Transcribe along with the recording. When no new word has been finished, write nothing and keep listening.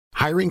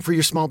Hiring for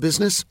your small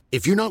business?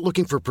 If you're not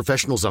looking for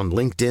professionals on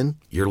LinkedIn,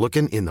 you're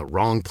looking in the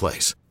wrong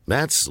place.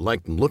 That's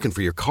like looking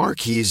for your car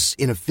keys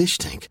in a fish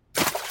tank.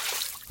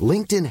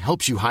 LinkedIn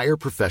helps you hire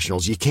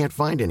professionals you can't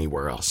find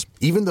anywhere else,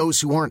 even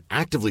those who aren't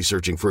actively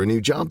searching for a new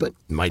job but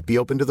might be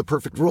open to the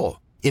perfect role.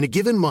 In a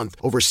given month,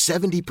 over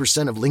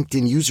 70% of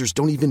LinkedIn users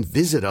don't even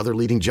visit other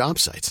leading job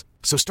sites.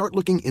 So start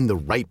looking in the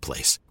right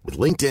place. With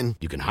LinkedIn,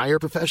 you can hire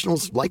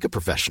professionals like a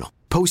professional.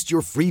 Post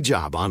your free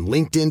job on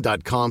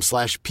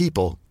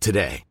linkedin.com/people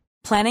today.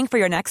 Planning for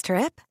your next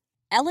trip?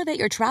 Elevate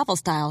your travel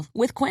style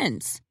with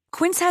Quince.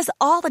 Quince has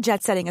all the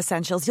jet-setting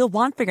essentials you'll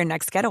want for your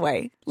next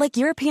getaway, like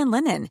European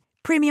linen,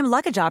 premium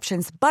luggage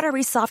options,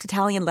 buttery soft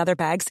Italian leather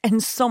bags,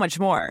 and so much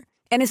more.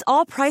 And is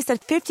all priced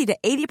at 50 to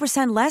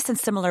 80% less than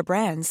similar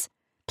brands.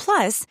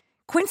 Plus,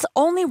 Quince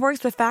only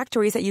works with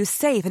factories that use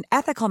safe and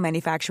ethical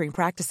manufacturing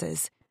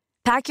practices.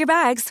 Pack your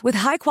bags with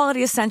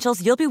high-quality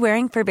essentials you'll be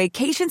wearing for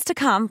vacations to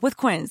come with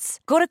Quince.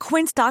 Go to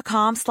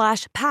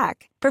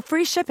quince.com/pack for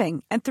free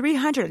shipping and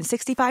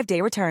 365-day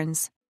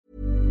returns.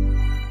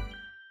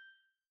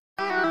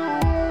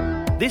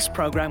 This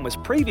programme was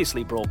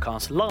previously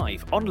broadcast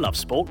live on Love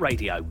Sport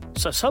Radio,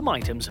 so some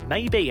items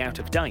may be out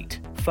of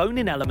date.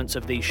 Phone-in elements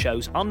of these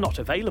shows are not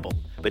available,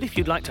 but if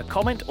you'd like to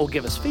comment or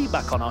give us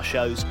feedback on our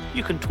shows,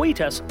 you can tweet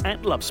us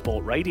at Love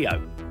Sport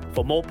Radio.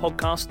 For more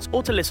podcasts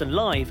or to listen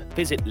live,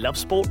 visit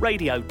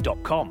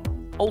lovesportradio.com.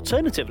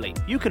 Alternatively,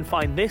 you can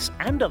find this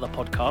and other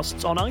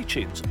podcasts on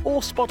iTunes or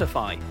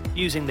Spotify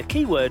using the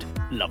keyword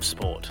Love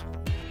Sport.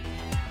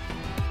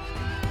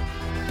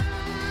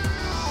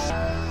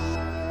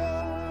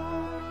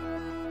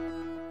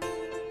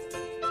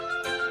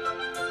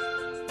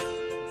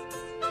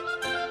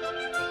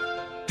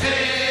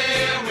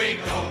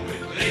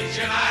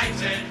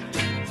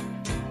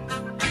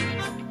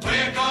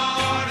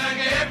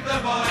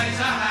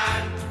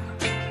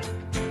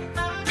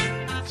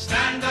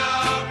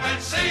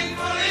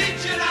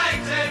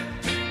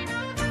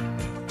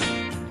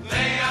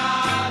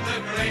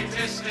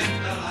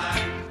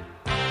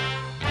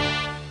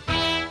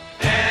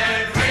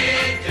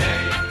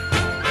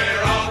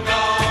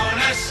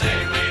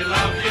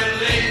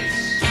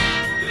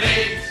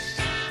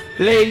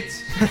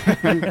 Leeds.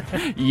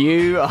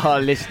 You are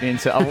listening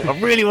to... I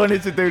really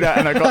wanted to do that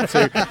and I got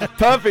to.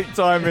 Perfect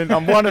timing.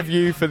 I'm one of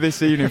you for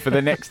this evening, for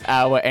the next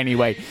hour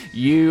anyway.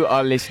 You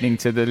are listening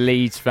to the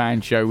Leeds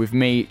Fan Show with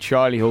me,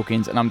 Charlie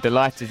Hawkins, and I'm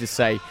delighted to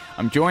say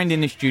I'm joined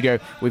in the studio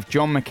with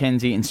John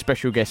McKenzie and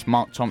special guest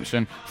Mark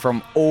Thompson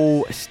from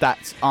All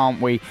Stats,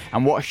 aren't we?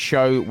 And what a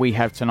show we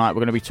have tonight. We're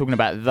going to be talking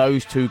about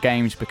those two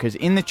games because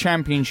in the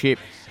Championship,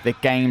 the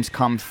games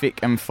come thick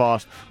and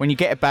fast. When you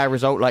get a bad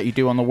result like you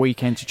do on the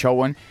weekend to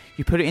Charlton,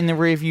 you put it in the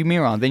rearview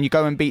mirror. Then you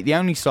go and beat the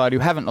only side who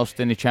haven't lost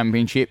in the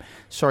Championship.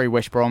 Sorry,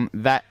 West Brom.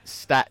 That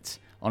stat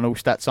on All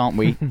Stats, aren't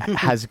we,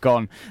 has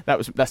gone.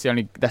 That's the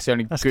only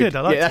good.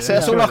 I like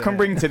that's all I can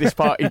bring to this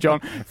party,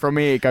 John. From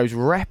here, it goes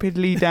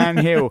rapidly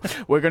downhill.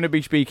 We're going to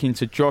be speaking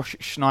to Josh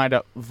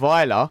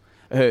Schneider-Weiler,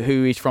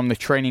 who is from the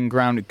Training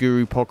Ground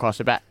Guru podcast,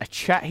 about a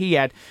chat he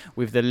had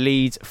with the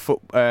Leeds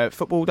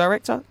football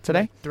director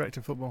today. Director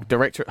of football.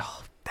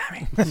 Oh,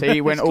 damn it. See,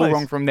 it went all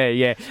wrong from there,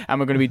 yeah. And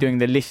we're going to be doing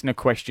the listener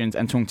questions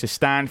and talking to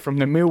Stan from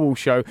the Millwall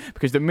show,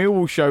 because the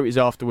Millwall show is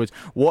afterwards.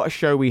 What a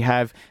show we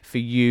have for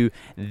you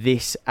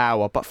this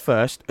hour. But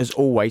first, as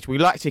always, we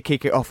like to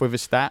kick it off with a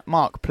stat.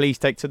 Mark, please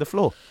take to the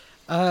floor.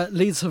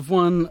 Leeds have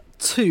won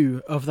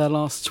 2 of their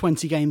last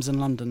 20 games in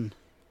London.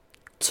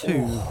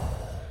 2. Oh.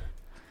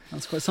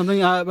 That's quite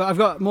something. But I've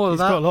got more of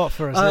that. He's got a lot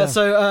for us.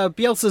 So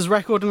Bielsa's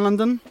record in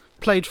London: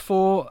 played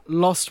 4,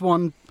 lost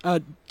 1.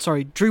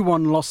 Drew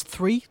 1, lost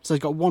 3. So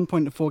he's got 1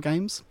 point in 4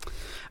 games.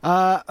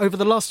 Over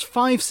the last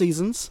 5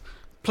 seasons,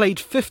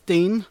 played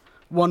 15,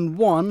 won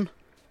 1,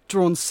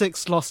 drawn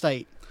 6, lost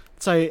 8.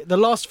 So the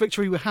last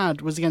victory we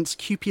had was against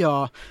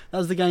QPR. That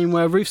was the game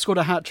where Roof scored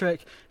a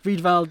hat-trick.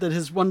 Wiedwald did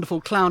his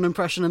wonderful clown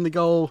impression in the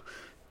goal.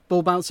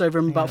 Ball bounced over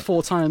him about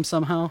 4 times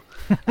somehow.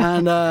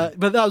 And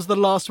but that was the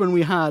last one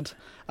we had.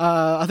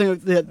 I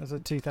think that was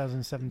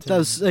 2017. That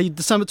was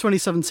December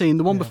 2017.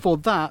 The one before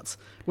that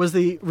was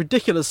the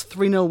ridiculous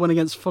 3-0 win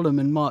against Fulham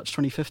in March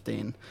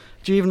 2015.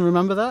 Do you even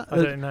remember that? I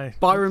don't know.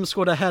 Byram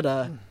scored a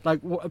header,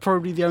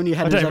 probably the only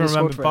header he's ever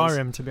scored for us. I don't remember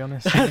Byram, to be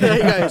honest. There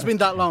you go. It's been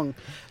that long.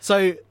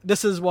 So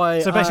this is why.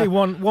 So basically,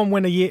 one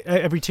win a year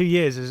every 2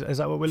 years. Is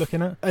that what we're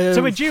looking at?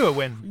 So we're due a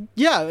win.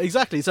 Yeah,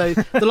 exactly. So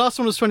the last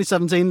one was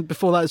 2017.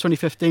 Before that was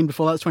 2015.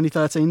 Before that was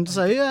 2013.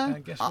 So yeah,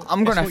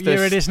 I'm going to have to. What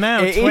year it is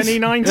now?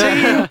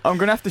 2019. I'm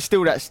going to have to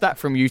steal that stat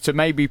from you to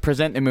maybe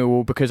present to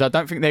Millwall, because I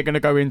don't think they're going to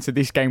go into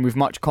this game with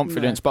much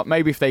confidence. No. But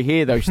maybe if they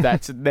hear those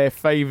stats, their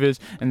favours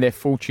and their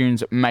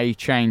fortunes may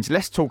change.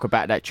 Let's talk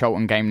about that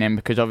Charlton game then,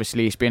 because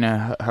obviously it's been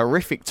a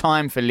horrific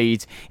time for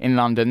Leeds in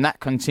London. That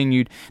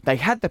continued. They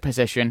had the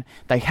possession,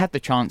 they had the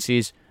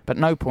chances, but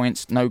no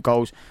points, no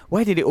goals.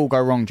 Where did it all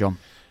go wrong, John?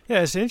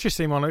 Yeah, it's an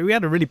interesting one. We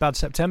had a really bad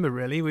September,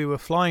 really. We were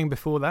flying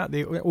before that.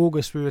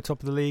 August, we were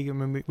top of the league,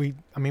 and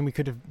we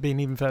could have been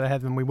even further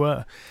ahead than we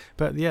were.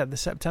 But yeah, the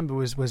September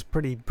was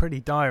pretty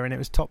dire, and it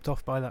was topped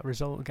off by that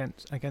result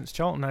against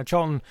Charlton. Now,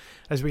 Charlton,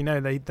 as we know,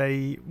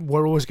 they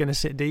were always going to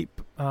sit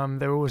deep.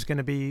 They were always going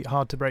to be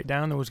hard to break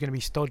down. They were always going to be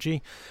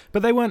stodgy.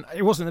 But they weren't.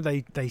 It wasn't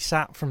that they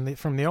sat from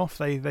the off.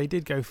 They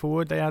did go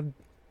forward. They had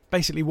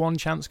basically one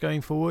chance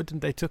going forward,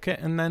 and they took it,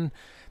 and then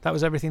that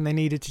was everything they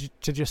needed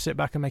to just sit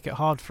back and make it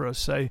hard for us.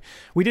 So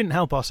we didn't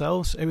help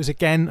ourselves. It was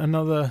again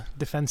another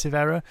defensive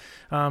error.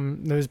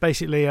 There was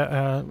basically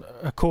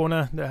a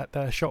corner that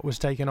the shot was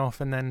taken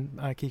off, and then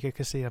Kiko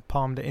Casilla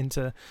palmed it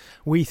into,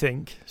 we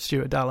think,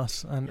 Stuart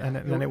Dallas, and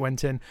then it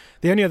went in.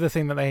 The only other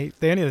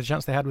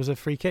chance they had was a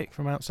free kick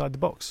from outside the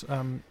box,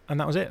 and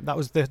that was it. That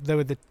was they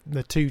were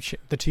the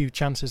two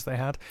chances they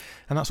had,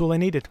 and that's all they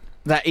needed.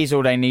 That is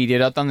all they needed.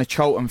 I've done the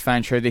Charlton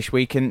fan show this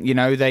week, and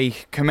they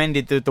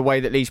commended the way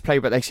that Leeds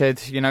played, but they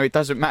said it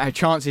doesn't matter,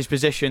 chances,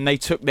 possession. They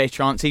took their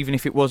chance, even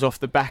if it was off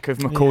the back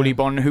of Macaulay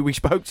Bonne, who we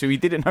spoke to. He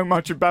didn't know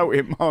much about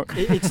it, Mark.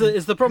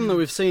 It's the problem that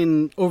we've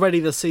seen already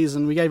this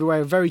season. We gave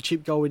away a very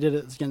cheap goal. We did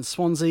it against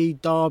Swansea,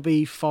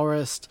 Derby,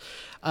 Forest.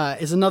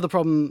 Is another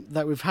problem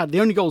that we've had. The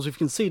only goals we've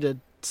conceded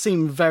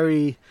seem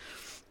very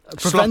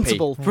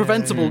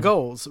preventable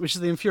goals, which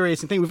is the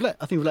infuriating thing.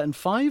 I think we've let in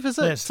 5, is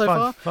it? Yes,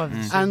 so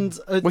five. And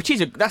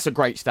that's a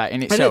great stat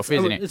in itself,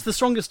 isn't it? It's the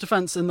strongest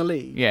defence in the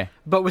league. Yeah.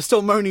 But we're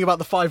still moaning about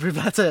the 5 we've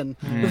let in.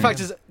 The fact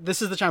is,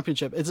 this is the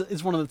Championship.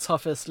 It's one of the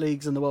toughest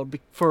leagues in the world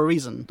for a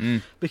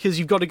reason, because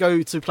you've got to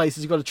go to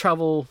places, you've got to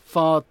travel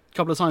far a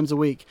couple of times a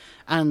week,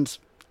 and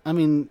I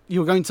mean,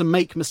 you're going to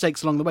make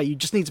mistakes along the way. You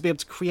just need to be able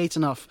to create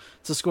enough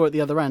to score at the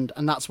other end,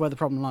 and that's where the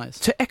problem lies.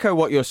 To echo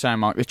what you're saying,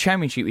 Mark, the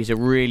Championship is a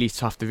really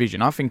tough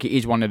division. I think it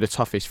is one of the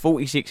toughest.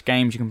 46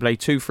 games, you can play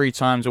 2-3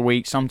 times a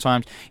week,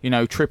 sometimes,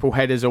 triple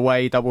headers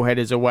away, double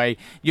headers away.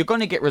 You're going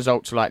to get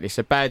results like this.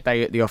 A bad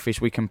day at the office,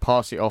 we can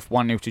pass it off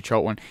 1-0 to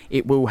Charlton.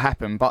 It will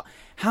happen, but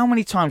how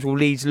many times will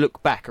Leeds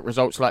look back at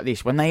results like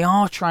this when they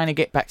are trying to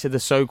get back to the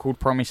so-called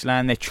promised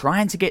land? They're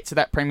trying to get to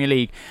that Premier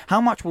League.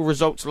 How much will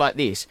results like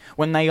this,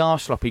 when they are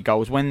sloppy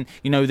goals, when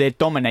they're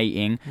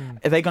dominating,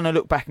 are they going to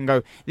look back and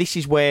go, this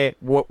is why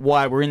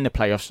we're in the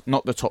playoffs,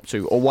 not the top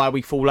 2, or why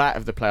we fall out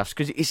of the playoffs?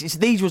 Because it's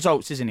these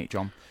results, isn't it,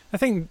 John? I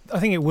think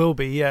it will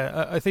be.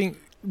 Yeah, I think.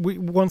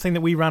 One thing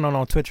that we ran on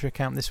our Twitter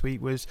account this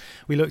week was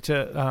we looked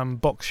at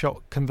box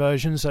shot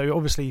conversion. So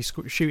obviously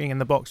shooting in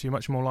the box, you're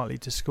much more likely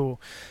to score.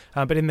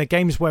 But in the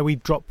games where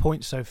we've dropped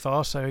points so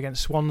far, so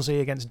against Swansea,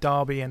 against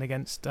Derby and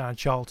against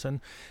Charlton,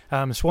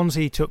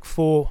 Swansea took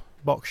 4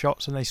 box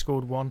shots and they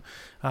scored 1.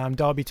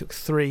 Derby took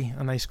 3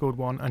 and they scored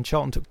 1, and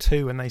Charlton took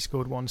 2 and they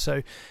scored 1.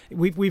 So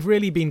we've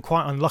really been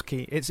quite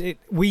unlucky.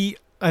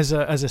 As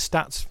a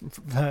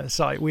stats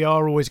site, we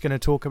are always going to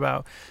talk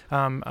about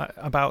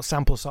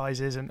sample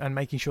sizes and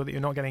making sure that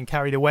you're not getting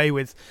carried away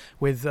with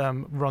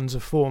runs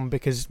of form,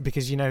 because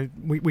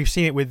we've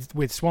seen it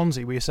with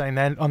Swansea. We were saying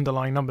their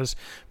underlying numbers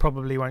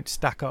probably won't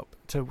stack up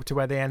to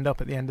where they end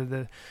up at the end of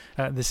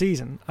the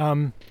season.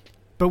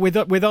 But with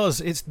us,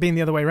 it's been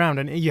the other way around,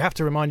 and you have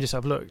to remind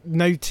yourself: look,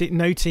 no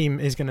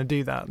team is going to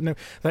do that. No,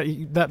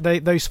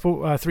 those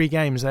 3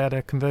 games, they had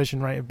a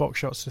conversion rate of box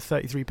shots to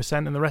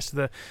 33%, and the rest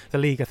of the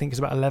league, I think, is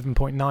about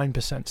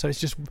 11.9%. So it's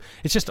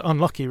just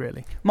unlucky,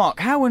 really. Mark,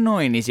 how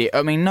annoying is it?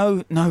 I mean,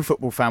 no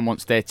football fan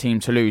wants their team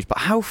to lose, but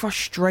how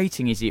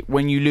frustrating is it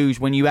when you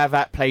lose, when you have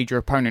outplayed your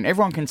opponent?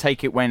 Everyone can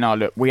take it when,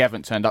 look, we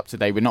haven't turned up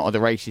today, we're not at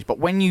the races, but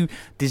when you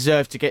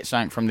deserve to get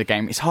something from the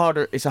game, it's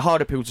harder. It's a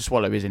harder pill to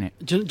swallow, isn't it?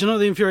 Do you know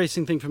the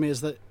infuriating thing for me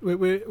is that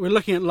we're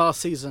looking at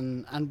last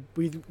season, and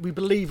we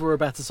believe we're a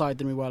better side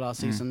than we were last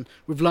season.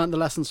 We've learnt the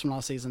lessons from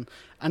last season,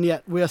 and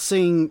yet we are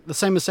seeing the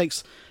same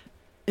mistakes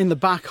in the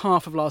back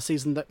half of last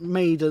season that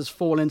made us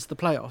fall into the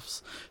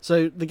playoffs.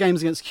 So the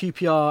games against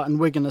QPR and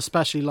Wigan,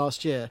 especially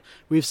last year,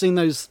 we've seen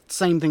those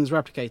same things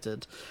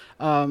replicated.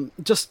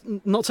 Just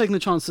not taking the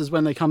chances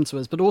when they come to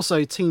us, but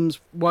also teams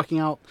working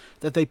out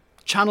that they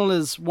channel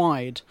us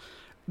wide,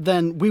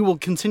 then we will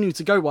continue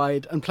to go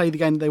wide and play the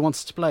game that they want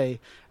us to play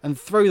and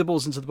throw the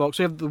balls into the box.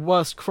 We have the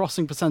worst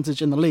crossing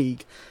percentage in the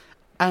league,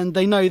 and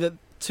they know that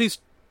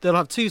they'll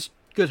have 2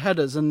 good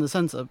headers in the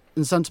centre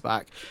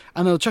back,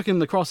 and they'll chuck in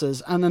the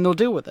crosses, and then they'll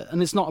deal with it,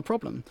 and it's not a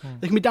problem.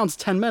 They can be down to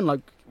 10 men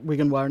like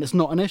Wigan were, and it's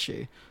not an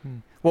issue.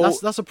 Well,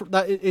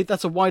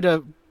 that's a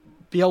wider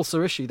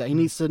Bielsa issue that he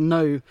needs to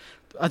know.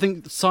 I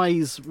think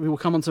size, we will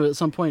come onto it at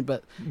some point,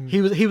 but he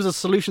was a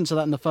solution to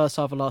that in the first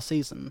half of last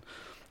season.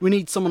 We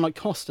need someone like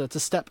Costa to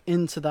step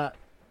into that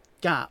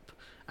gap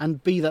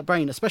and be that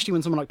brain, especially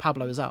when someone like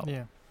Pablo is out.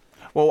 Yeah.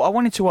 Well, I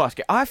wanted to ask,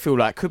 I feel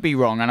like, could be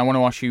wrong, and I want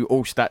to ask you,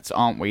 all stats,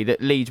 aren't we,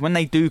 that Leeds, when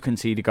they do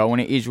concede a goal, and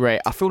it is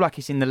rare, I feel like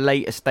it's in the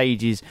later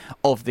stages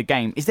of the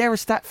game. Is there a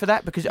stat for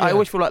that? Because I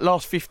always feel like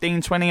last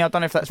 15, 20, I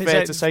don't know if that's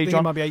fair to say, John.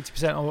 It might be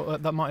 80%, or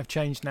that might have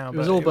changed now. It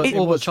was all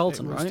but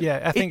Charlton, right?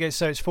 Yeah, I think it's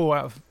 4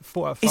 out of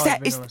 5.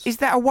 Is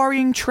that a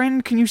worrying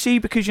trend, can you see?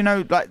 Because,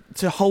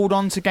 to hold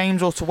on to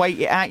games or to wait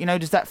it out,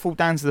 does that fall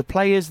down to the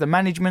players, the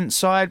management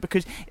side?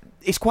 Because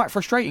it's quite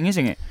frustrating,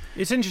 isn't it?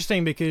 It's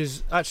interesting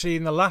because actually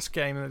in the last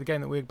game, the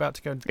game that we're about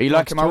to go, are you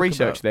liking my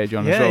research there,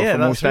 John? Yeah, as well, yeah,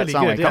 that's really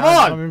good. Come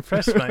on, I'm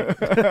impressed, mate.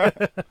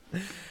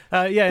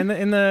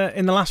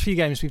 In the last few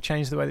games, we've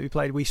changed the way that we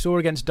played. We saw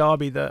against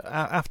Derby that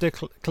after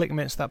Click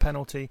missed that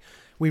penalty,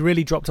 we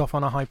really dropped off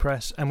on a high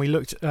press, and we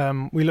looked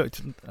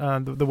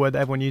the word that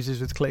everyone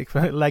uses with Click,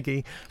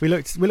 leggy. We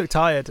looked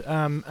tired,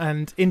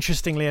 and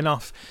interestingly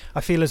enough,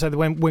 I feel as though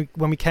when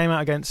we came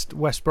out against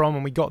West Brom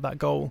and we got that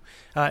goal,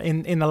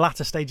 in the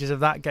latter stages of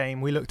that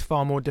game, we looked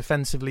far more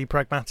defensively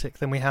pragmatic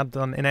than we had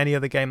done in any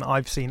other game that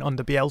I've seen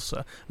under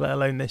Bielsa, let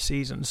alone this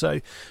season.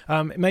 So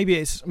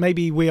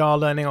maybe we are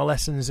learning our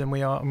lessons, and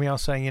we are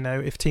saying,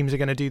 if teams are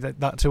going to do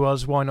that to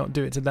us, why not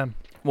do it to them?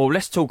 Well,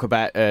 let's talk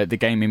about the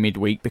game in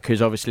midweek,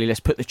 because obviously let's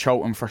put the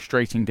Charlton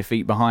frustrating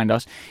defeat behind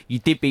us. You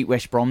did beat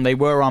West Brom. They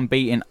were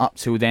unbeaten up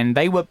till then.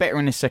 They were better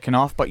in the second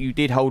half, but you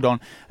did hold on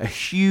a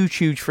huge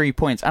 3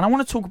 points. And I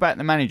want to talk about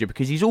the manager,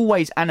 because he's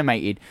always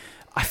animated.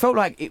 I felt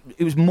like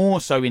it was more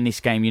so in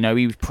this game.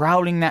 He was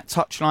prowling that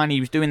touchline.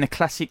 He was doing the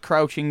classic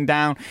crouching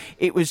down.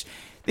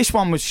 This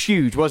one was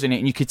huge, wasn't it?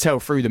 And you could tell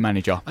through the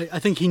manager. I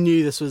think he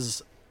knew this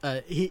was,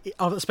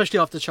 especially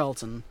after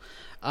Charlton.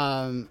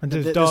 And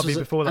Derby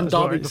before that. And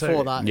Derby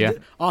before that. Yeah.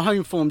 Our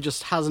home form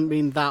just hasn't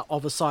been that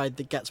of a side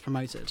that gets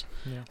promoted.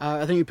 Yeah.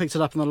 I think we picked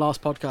it up in the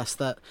last podcast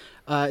that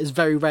it's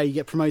very rare you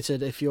get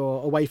promoted if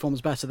your away form is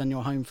better than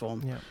your home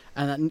form. Yeah.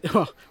 And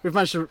we've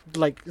managed to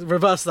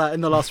reverse that in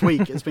the last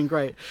week. It's been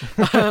great.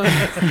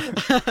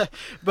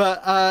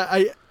 But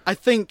I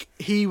think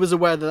he was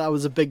aware that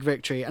was a big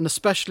victory, and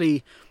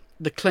especially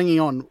the clinging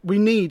on. We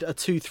need a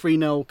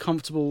 2-3-0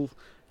 comfortable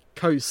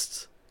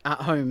coast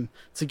at home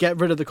to get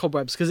rid of the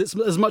cobwebs, because it's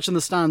as much in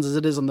the stands as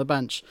it is on the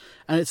bench,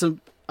 and it's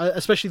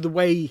especially the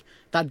way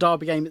that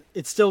Derby game,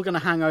 it's still going to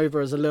hang over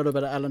as a little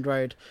bit at Elland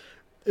Road.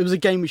 It was a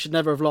game we should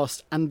never have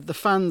lost, and the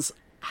fans,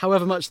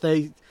 however much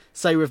they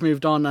say we've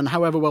moved on and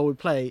however well we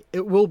play,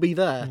 it will be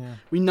there. Yeah.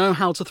 We know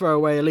how to throw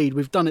away a lead.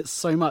 We've done it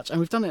so much, and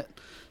we've done it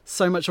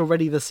so much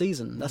already this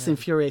season. That's the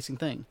infuriating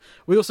thing.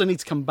 We also need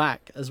to come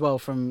back as well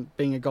from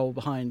being a goal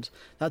behind.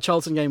 That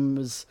Charlton game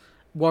was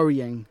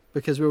worrying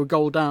because we were a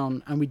goal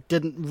down and we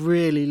didn't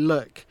really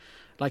look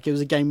like it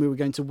was a game we were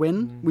going to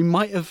win. We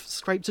might have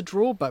scraped a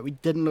draw, but we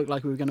didn't look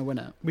like we were going to win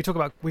it. We talk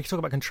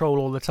about control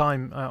all the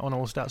time on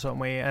All Stats, don't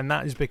we? And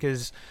that is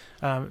because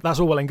that's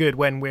all well and good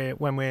when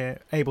we're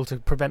able to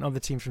prevent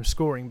other teams from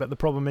scoring. But the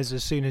problem is,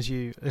 as soon as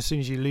you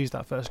lose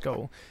that first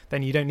goal,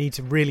 then you don't need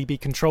to really be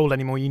controlled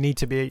anymore. You need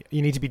to be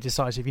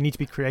decisive. You need to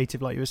be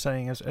creative, like you were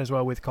saying as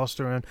well with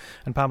Costa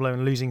and Pablo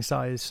and losing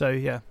size. So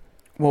yeah.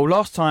 Well,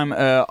 last time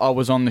I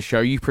was on the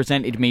show, you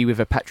presented me with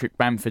a Patrick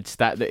Bamford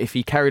stat that if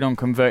he carried on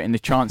converting the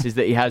chances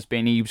that he has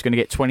been, he was going to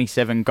get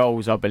 27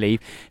 goals, I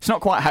believe. It's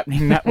not quite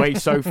happening that way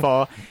so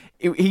far.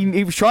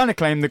 He was trying to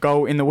claim the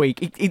goal in the week.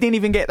 He didn't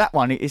even get that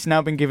one. It's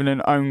now been given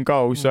an own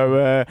goal.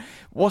 So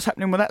what's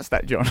happening with that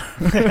stat, John?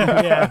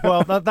 Yeah,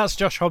 well, that's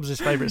Josh Hobbs'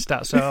 favourite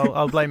stat, so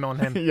I'll blame it on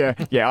him.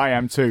 Yeah, I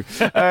am too.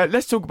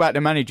 Let's talk about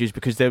the managers,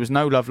 because there was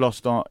no love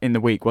lost in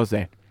the week, was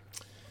there?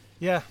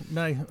 Yeah,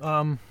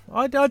 no.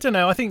 I don't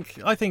know. I think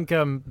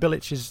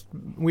Bilic is.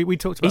 We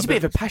talked about. He's a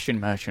bit of a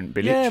passion merchant,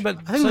 Bilic. Yeah, but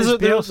I think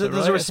there's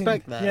a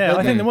respect there. Yeah,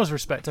 I think there was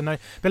respect. I know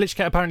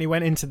Bilic apparently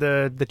went into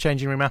the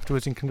changing room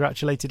afterwards and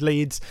congratulated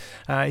Leeds.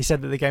 He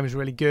said that the game was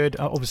really good.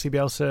 Obviously,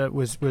 Bielsa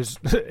was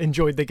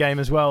enjoyed the game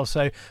as well.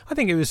 So I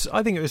think it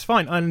was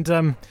fine.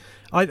 And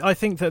I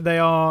think that they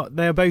are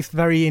both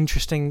very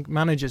interesting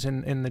managers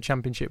in the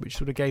Championship, which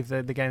sort of gave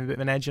the game a bit of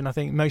an edge. And I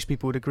think most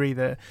people would agree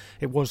that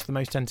it was the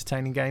most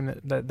entertaining game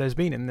that there's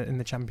been in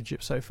the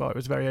Championship so far. It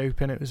was very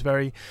open. It was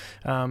very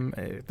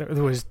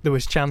there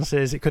was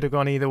chances. It could have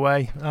gone either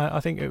way.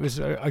 I think it was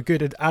a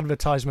good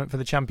advertisement for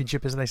the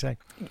Championship, as they say.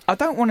 I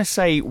don't want to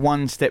say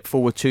one step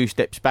forward, two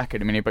steps back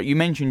at a minute, but you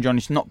mentioned, John,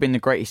 it's not been the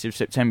greatest of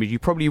Septembers. You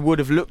probably would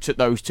have looked at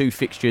those two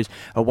fixtures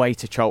away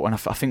to Charlton.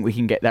 I think we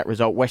can get that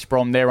result. West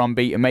Brom, they're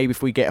unbeaten. Maybe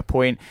if we get a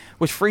point.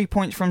 Was 3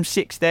 points from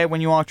 6 there when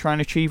you are trying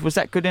to achieve? Was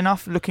that good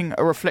enough? Looking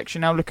a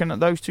reflection now, looking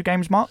at those two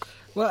games, Mark?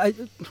 Well,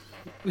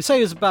 we say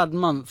it was a bad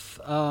month.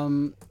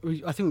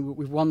 I think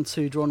we've won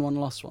 2, drawn 1,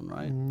 lost 1,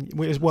 right?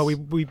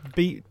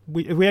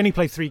 We only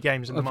played 3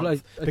 games in the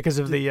month because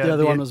of the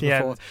other one was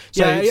before.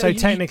 So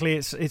technically,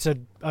 it's a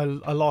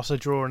loss, a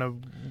draw, and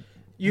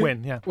a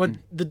win. Yeah. Well,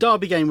 the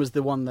Derby game was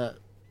the one that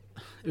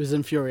it was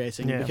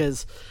infuriating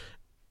because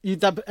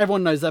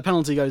everyone knows that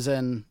penalty goes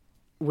in.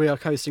 We are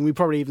coasting. We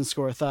probably even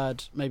score a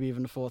third, maybe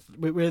even a fourth.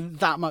 We're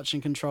that much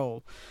in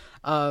control.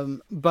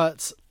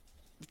 But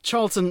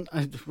Charlton,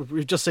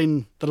 we've just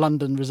seen the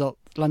London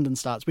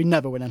stats. We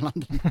never win in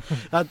London.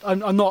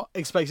 I'm not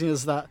expecting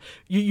us that.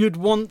 You'd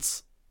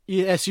want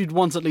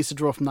at least a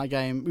draw from that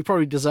game. We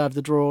probably deserve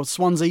the draw.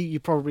 Swansea,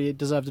 you probably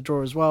deserve the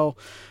draw as well.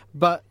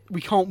 But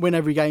we can't win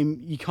every game.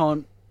 You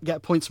can't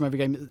get points from every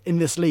game in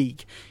this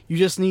league. You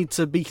just need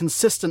to be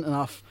consistent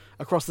enough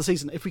across the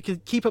season. If we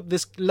could keep up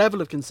this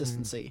level of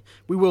consistency,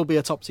 we will be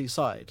a top 2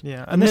 side.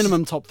 Yeah, and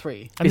minimum top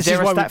 3. And is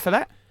there a stat for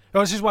that?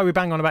 Well, this is why we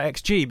bang on about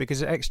XG,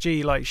 because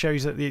XG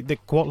shows that the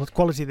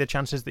quality of the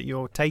chances that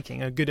you're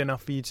taking are good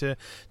enough for you to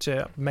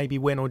maybe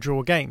win or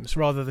draw games,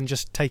 rather than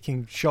just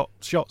taking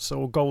shots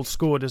or goals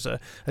scored as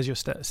your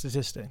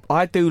statistic.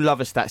 I do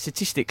love a stat.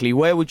 Statistically,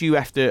 where would you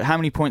have to? How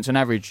many points on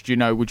average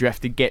would you have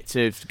to get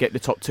the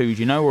top two? Do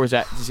you know, or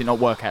does it not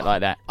work out like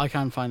that? I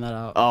can find that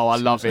out. Oh, I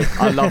love it.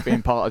 I love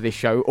being part of this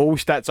show. All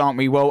stats aren't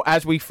we? Well,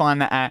 as we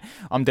find that out,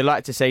 I'm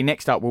delighted to say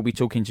next up we'll be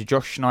talking to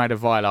Josh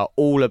Schneider-Weiler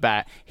all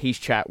about his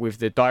chat with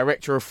the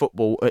Director of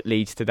Football at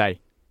Leeds today.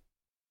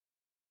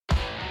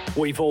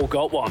 We've all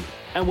got one,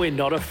 and we're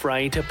not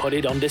afraid to put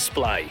it on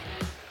display.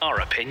 Our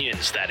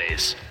opinions, that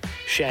is.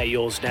 Share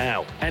yours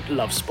now at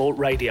Love Sport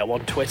Radio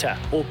on Twitter,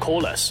 or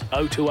call us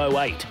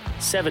 0208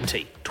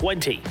 70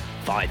 20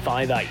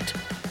 558.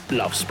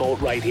 Love Sport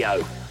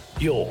Radio,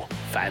 your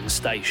fan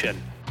station.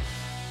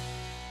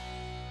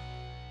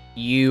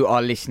 You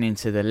are listening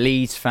to the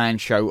Leeds Fan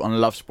Show on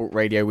Love Sport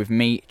Radio with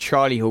me,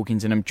 Charlie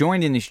Hawkins, and I'm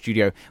joined in the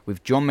studio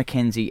with John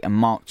McKenzie and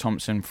Mark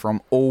Thompson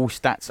from All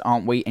Stats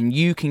Aren't We? And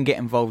you can get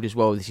involved as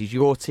well. This is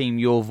your team,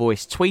 your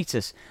voice. Tweet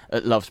us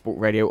at Love Sport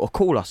Radio or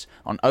call us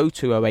on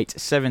 0208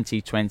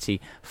 70 20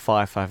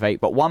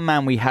 558. But one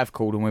man we have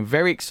called, and we're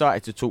very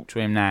excited to talk to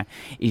him now,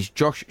 is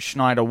Josh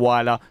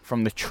Schneider-Weiler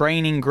from the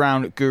Training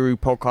Ground Guru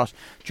podcast.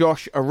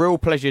 Josh, a real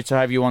pleasure to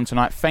have you on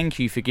tonight. Thank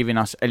you for giving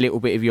us a little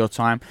bit of your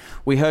time.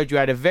 We heard you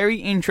had a very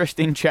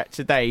interesting chat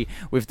today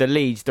with the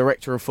Leeds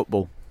Director of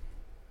Football.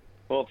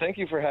 Well, thank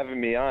you for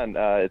having me on.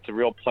 It's a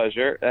real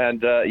pleasure.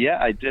 And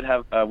I did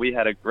have, we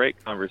had a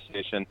great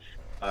conversation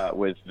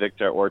with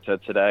Victor Orta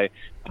today.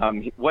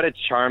 What a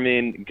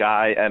charming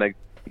guy, and a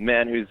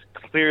man who's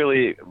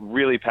clearly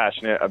really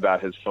passionate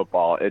about his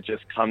football. It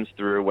just comes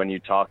through when you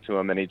talk to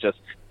him, and he just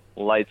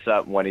lights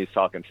up when he's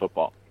talking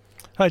football.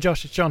 Hi,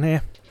 Josh. It's John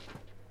here.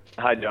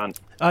 Hi, John.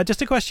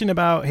 Just a question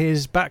about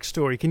his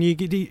backstory. Can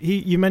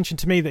you mentioned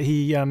to me that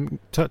he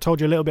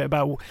told you a little bit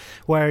about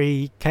where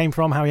he came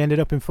from, how he ended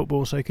up in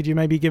football. So could you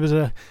maybe give us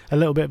a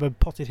little bit of a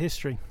potted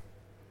history?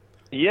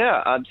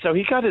 Yeah, so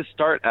he got his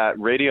start at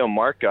Radio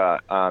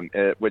Marca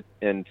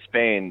in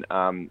Spain.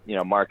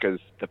 Marca's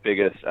the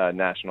biggest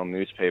national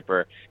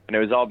newspaper, and it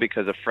was all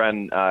because a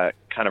friend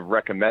kind of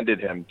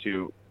recommended him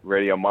to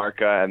Radio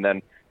Marca, and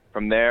then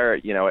from there,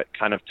 it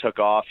kind of took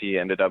off. He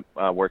ended up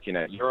working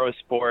at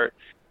Eurosport.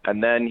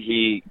 And then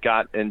he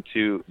got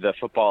into the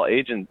football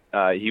agent.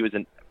 He was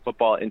a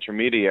football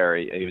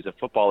intermediary. He was a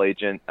football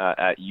agent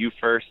at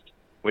UFirst,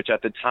 which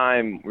at the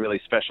time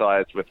really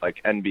specialized with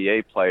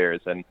NBA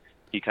players. And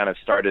he kind of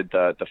started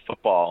the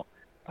football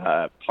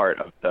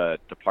part of the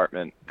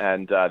department.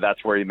 And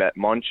that's where he met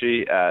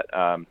Monchi at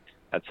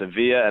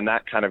Sevilla. And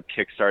that kind of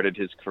kickstarted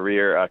his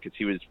career because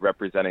he was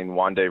representing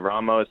Juande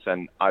Ramos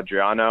and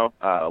Adriano,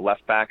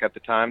 left back at the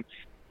time.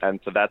 And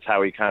so that's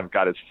how he kind of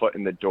got his foot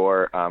in the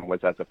door,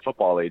 was as a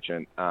football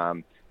agent.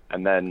 And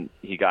then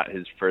he got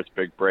his first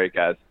big break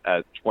as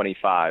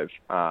 25,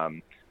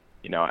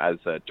 as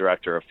a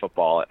director of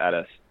football at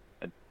a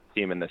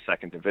team in the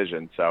second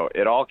division. So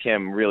it all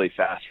came really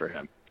fast for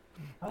him.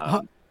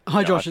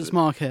 Hi, Josh. It's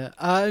Mark here.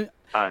 I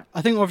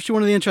think obviously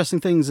one of the interesting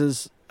things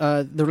is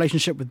the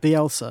relationship with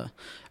Bielsa.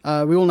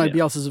 We all know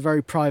Bielsa's a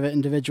very private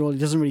individual. He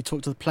doesn't really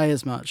talk to the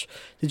players much.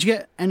 Did you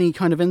get any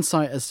kind of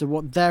insight as to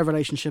what their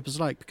relationship is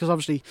like? Because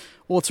obviously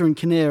Orta and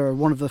Kinnear are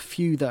one of the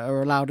few that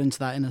are allowed into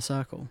that inner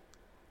circle.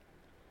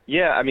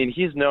 Yeah, I mean,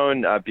 he's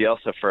known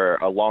Bielsa for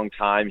a long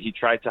time. He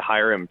tried to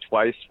hire him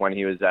twice when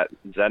he was at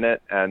Zenit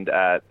and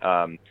at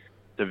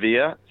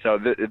Sevilla. So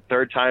the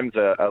third time's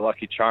a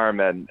lucky charm.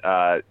 And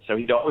so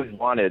he'd always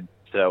wanted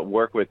to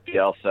work with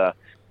Bielsa,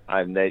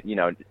 and they,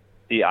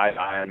 see eye to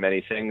eye on many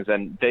things,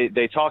 and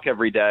they talk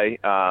every day,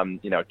 2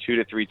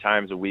 to 3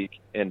 times a week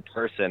in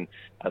person.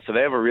 So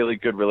they have a really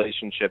good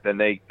relationship, and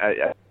they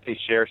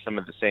share some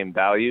of the same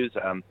values.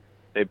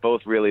 They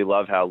both really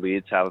love how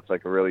Leeds have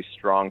a really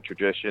strong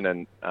tradition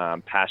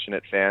and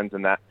passionate fans,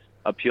 and that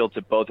appealed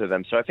to both of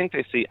them. So I think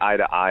they see eye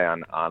to eye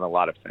on a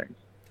lot of things.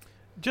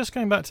 Just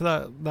going back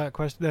to that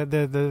question,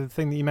 the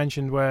thing that you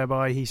mentioned,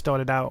 whereby he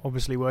started out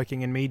obviously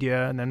working in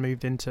media and then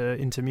moved into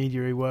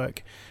intermediary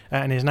work,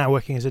 and is now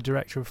working as a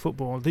director of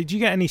football. Did you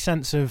get any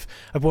sense of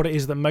what it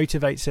is that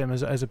motivates him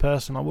as a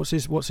person? What's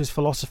his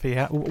philosophy?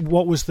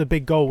 What was the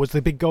big goal? Was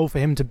the big goal for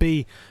him to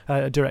be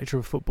a director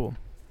of football?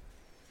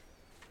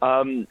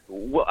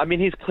 Well, I mean,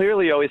 he's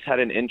clearly always had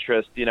an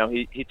interest.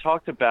 He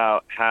talked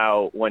about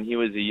how when he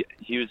was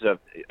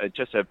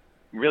just a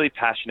really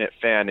passionate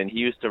fan, and he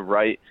used to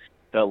write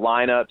the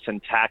lineups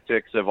and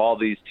tactics of all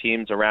these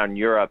teams around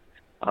Europe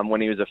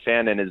when he was a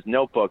fan in his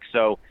notebook.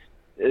 So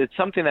it's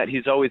something that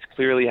he's always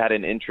clearly had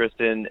an interest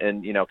in,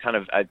 and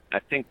I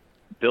think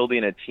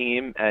building a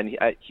team, and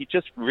he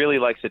just really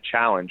likes a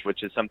challenge,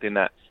 which is something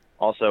that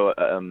also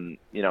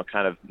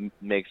kind of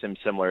makes him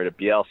similar to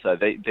Bielsa.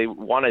 They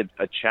wanted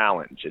a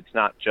challenge. It's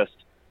not just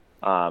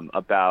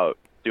about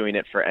doing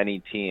it for any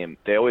team.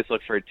 They always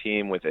look for a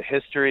team with a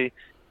history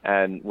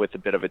and with a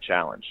bit of a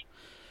challenge.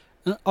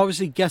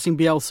 Obviously, getting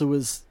Bielsa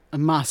was a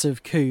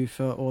massive coup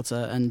for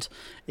Orta, and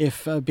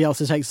if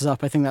Bielsa takes us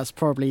up, I think that's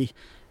probably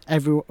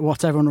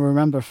what everyone will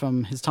remember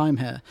from his time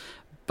here.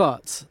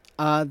 But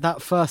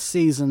that first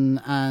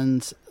season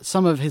and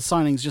some of his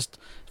signings just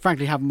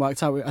frankly haven't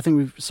worked out. I think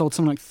we've sold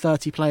something like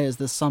 30 players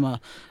this summer.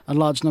 A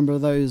large number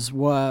of those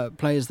were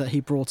players that he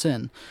brought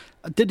in.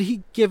 Did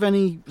he give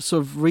any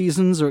sort of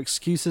reasons or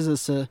excuses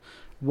as to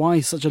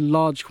why such a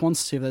large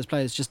quantity of those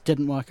players just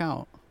didn't work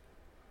out?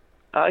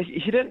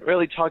 He didn't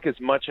really talk as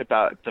much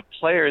about the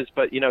players,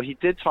 but, he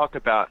did talk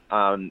about,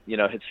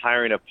 his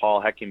hiring of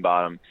Paul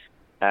Heckingbottom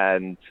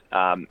and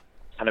kind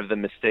of the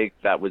mistake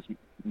that was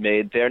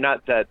made there.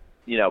 Not that,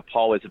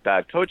 Paul was a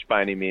bad coach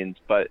by any means,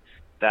 but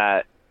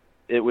that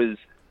it was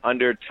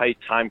under tight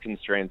time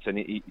constraints. And,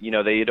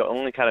 they had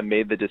only kind of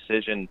made the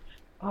decision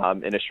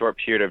in a short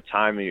period of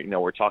time.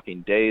 We're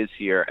talking days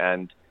here.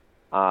 And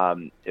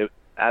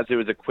as it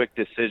was a quick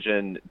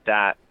decision,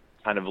 that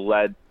kind of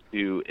led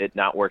to it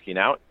not working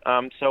out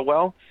so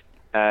well.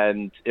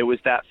 And it was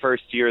that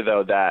first year,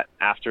 though, that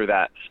after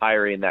that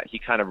hiring that he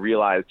kind of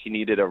realized he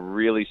needed a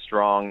really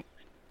strong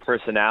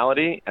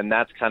personality, and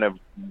that's kind of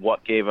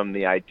what gave him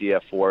the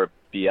idea for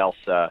Bielsa.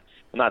 Well,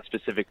 not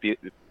specifically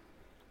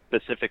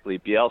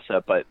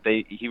Bielsa, but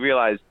he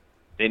realized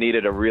they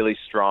needed a really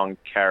strong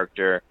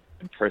character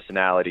and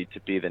personality to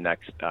be the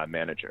next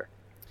manager.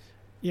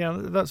 Yeah,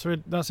 that's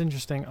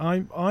interesting.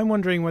 I'm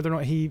wondering whether or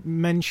not he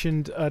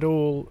mentioned at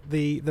all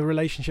the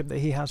relationship that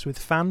he has with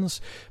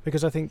fans,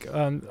 because I think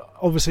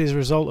obviously as a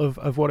result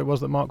of what it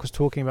was that Mark was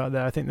talking about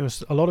there, I think there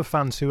was a lot of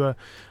fans who were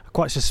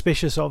quite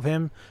suspicious of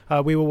him.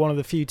 We were one of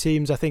the few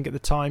teams, I think, at the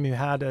time who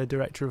had a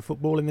director of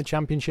football in the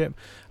Championship,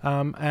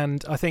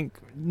 and I think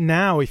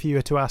now if you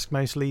were to ask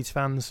most Leeds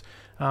fans,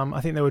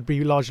 I think they would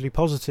be largely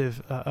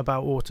positive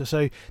about Orta.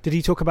 So did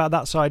he talk about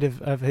that side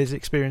of his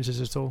experiences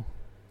at all?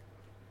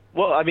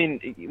 Well, I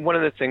mean, one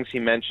of the things he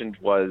mentioned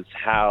was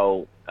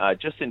how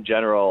just in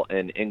general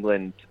in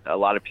England, a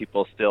lot of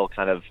people still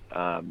kind of,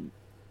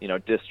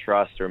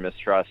 distrust or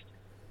mistrust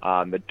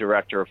the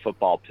director of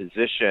football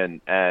position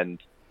and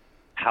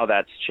how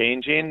that's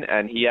changing.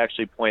 And he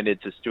actually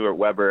pointed to Stuart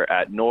Webber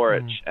at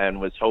Norwich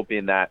and was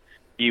hoping that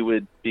he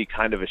would be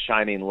kind of a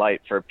shining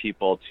light for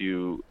people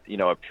to,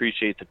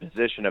 appreciate the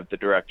position of the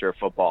director of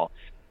football.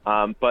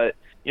 But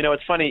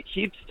it's funny.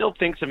 He still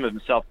thinks of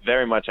himself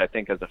very much, I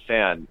think, as a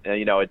fan.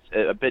 It's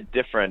a bit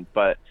different,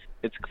 but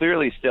it's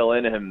clearly still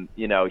in him.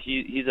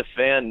 He's a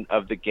fan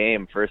of the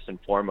game first and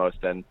foremost,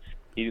 and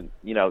he,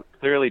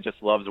 clearly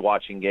just loves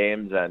watching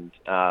games. And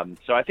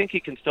so I think he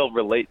can still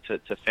relate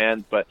to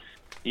fans, but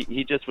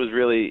he just was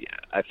really,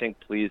 I think,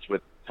 pleased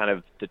with kind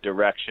of the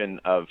direction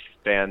of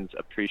fans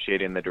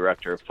appreciating the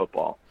director of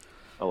football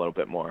a little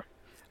bit more.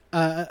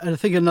 I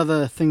think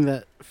another thing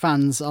that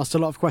fans asked a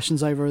lot of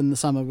questions over in the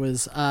summer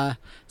was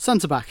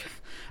centre-back.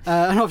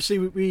 And obviously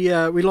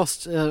we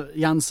lost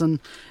Janssen,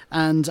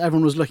 and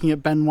everyone was looking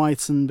at Ben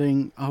White and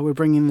being, we're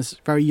bringing this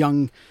very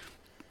young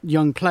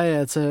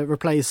player to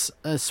replace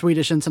a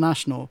Swedish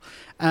international.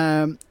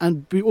 And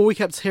all we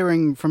kept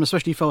hearing from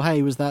especially Phil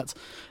Hay was that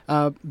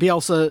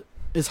Bielsa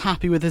is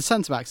happy with his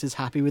centre-backs, is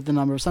happy with the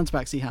number of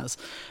centre-backs he has.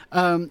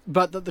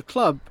 But that the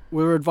club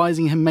were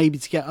advising him maybe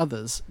to get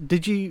others.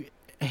 Did you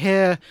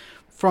hear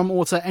from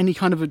Orta any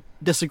kind of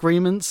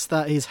disagreements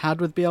that he's had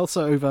with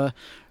Bielsa over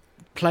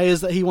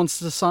players that he wants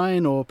to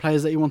sign or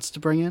players that he wants to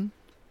bring in?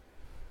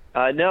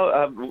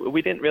 No,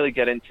 we didn't really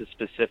get into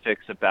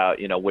specifics about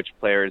which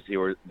players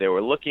they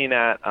were looking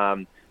at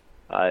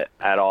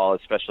all,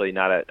 especially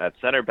not at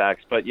center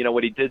backs. But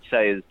what he did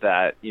say is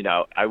that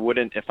I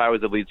wouldn't, if I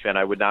was a Leeds fan,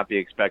 I would not be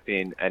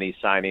expecting any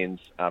signings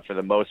for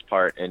the most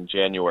part in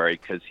January,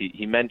 because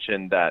he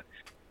mentioned that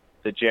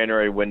the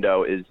January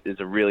window is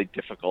a really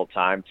difficult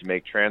time to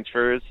make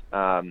transfers,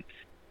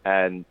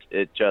 and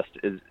it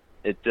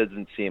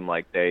doesn't seem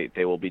like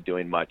they will be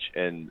doing much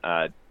in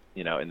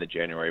in the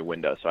January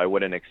window. So I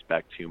wouldn't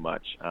expect too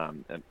much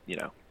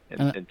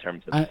in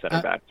terms of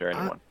center backs or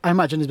anyone. I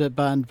imagine he's a bit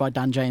burned by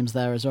Dan James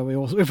there as well.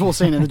 We've all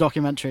seen it in the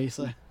documentary.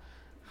 So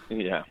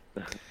yeah.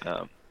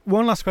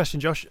 One last question,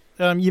 Josh.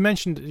 You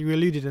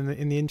alluded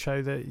in the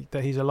intro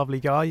that he's a lovely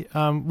guy.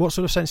 What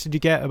sort of sense did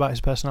you get about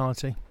his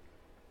personality?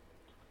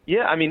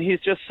 Yeah, I mean,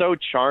 he's just so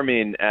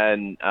charming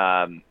and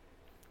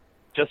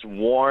just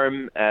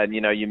warm, and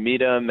you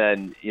meet him,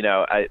 and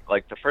I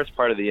like the first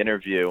part of the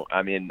interview.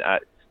 I mean,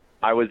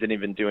 I wasn't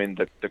even doing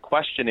the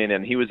questioning,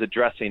 and he was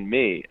addressing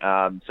me.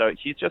 So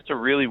he's just a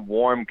really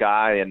warm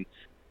guy,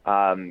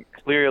 and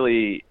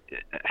clearly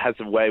has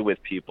a way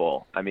with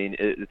people. I mean,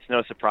 it's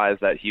no surprise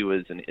that he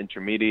was an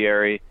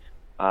intermediary,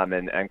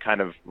 and kind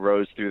of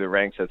rose through the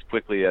ranks as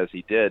quickly as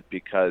he did,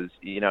 because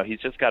he's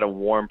just got a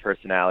warm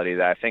personality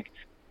that I think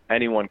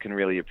anyone can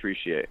really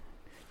appreciate.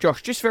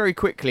 Josh, just very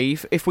quickly,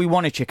 if we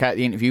want to check out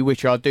the interview,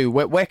 which I'll do,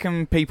 where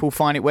can people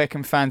find it? Where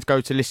can fans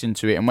go to listen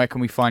to it? And where can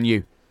we find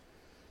you?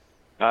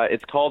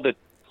 It's called the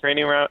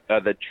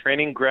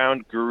Training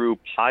Ground Guru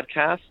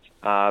podcast,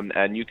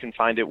 and you can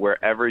find it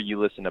wherever you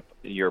listen to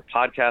your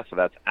podcast. So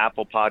that's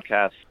Apple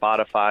Podcasts,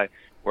 Spotify,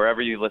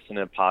 wherever you listen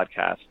to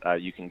podcasts,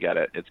 you can get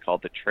it. It's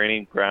called the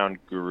Training Ground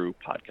Guru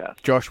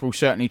Podcast. Josh will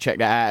certainly check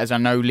that out, as I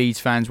know Leeds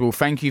fans will.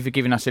 Thank you for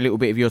giving us a little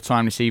bit of your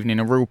time this evening.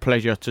 A real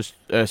pleasure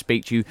to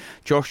speak to you.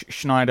 Josh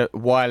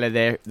Schneider-Weiler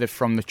there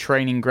from the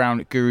Training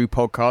Ground Guru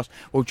Podcast.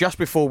 Well, just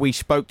before we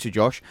spoke to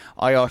Josh,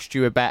 I asked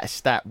you about a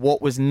stat.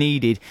 What was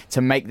needed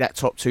to make that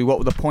top 2? What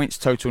were the points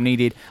total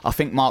needed? I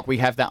think, Mark, we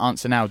have that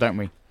answer now, don't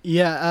we?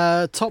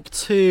 Yeah, top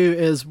 2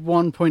 is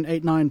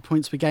 1.89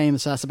 points per game,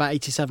 so that's about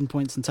 87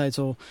 points in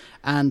total.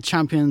 And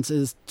champions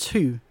is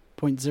 2.02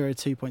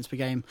 points per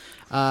game,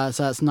 so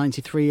that's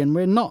 93. And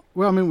we're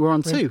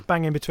on 2.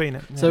 Bang in between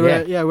it. Yeah.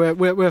 So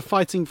we're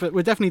fighting for.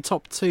 We're definitely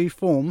top 2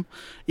 form,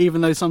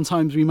 even though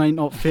sometimes we may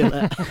not feel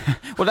it.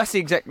 Well, that's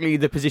exactly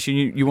the position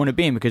you want to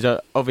be in, because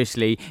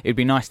obviously it'd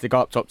be nice to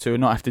go up top 2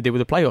 and not have to deal with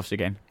the playoffs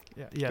again.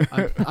 Yeah.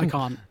 I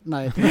can't.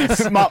 No.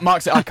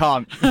 Mark said I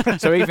can't.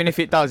 So even if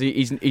it does,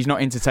 he's not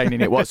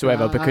entertaining it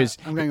whatsoever, because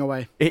I'm going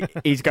away.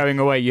 He's going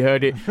away. You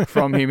heard it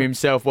from him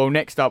himself. Well,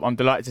 next up, I'm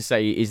delighted to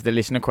say, is the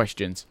listener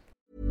questions.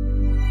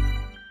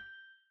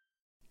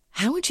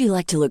 How would you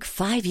like to look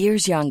 5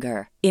 years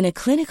younger? In a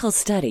clinical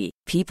study,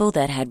 people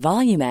that had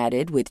volume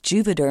added with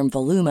Juvederm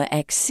Voluma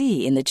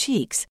XC in the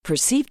cheeks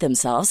perceived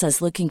themselves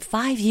as looking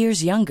 5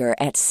 years younger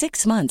at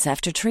 6 months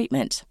after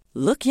treatment.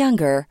 Look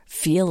younger,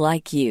 feel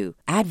like you.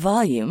 Add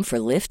volume for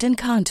lift and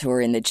contour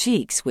in the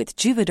cheeks with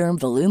Juvederm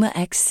Voluma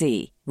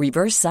XC.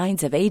 Reverse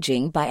signs of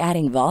aging by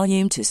adding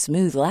volume to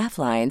smooth laugh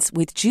lines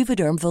with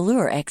Juvederm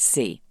Volure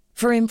XC.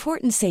 For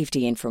important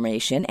safety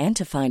information and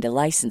to find a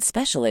licensed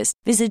specialist,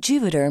 visit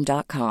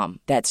Juvederm.com.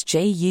 That's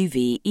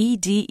JUVEDERM.com.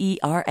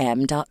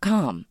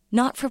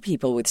 Not for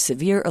people with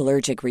severe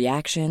allergic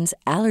reactions,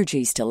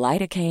 allergies to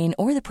lidocaine,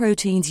 or the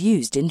proteins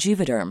used in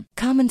Juvederm.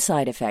 Common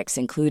side effects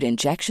include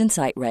injection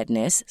site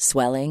redness,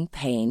 swelling,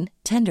 pain,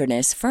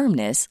 tenderness,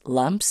 firmness,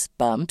 lumps,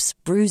 bumps,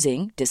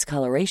 bruising,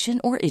 discoloration,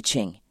 or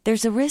itching.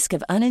 There's a risk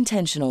of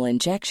unintentional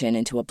injection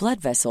into a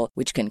blood vessel,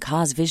 which can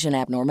cause vision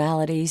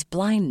abnormalities,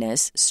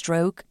 blindness,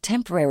 stroke,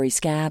 temporary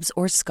scabs,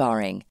 or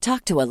scarring.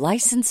 Talk to a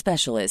licensed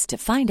specialist to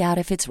find out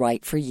if it's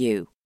right for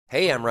you.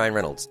 Hey, I'm Ryan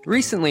Reynolds.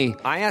 Recently,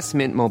 I asked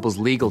Mint Mobile's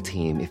legal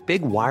team if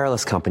big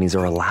wireless companies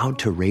are allowed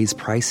to raise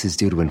prices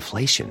due to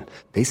inflation.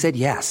 They said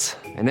yes.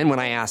 And then when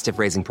I asked if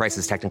raising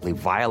prices technically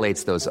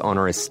violates those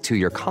onerous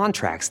 2-year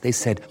contracts, they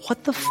said,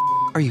 "What the f***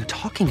 are you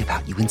talking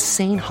about, you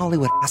insane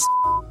Hollywood ass?"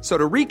 So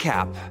to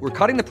recap, we're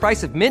cutting the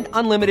price of Mint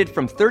Unlimited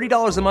from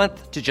 $30 a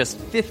month to just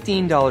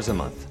 $15 a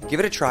month. Give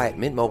it a try at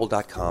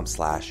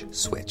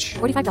mintmobile.com/switch.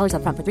 $45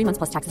 up front for 3 months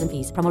plus taxes and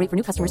fees. Promo rate for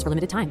new customers for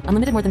limited time.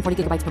 Unlimited more than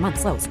 40 gigabytes per month.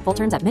 Slows full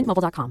terms at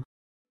mintmobile.com.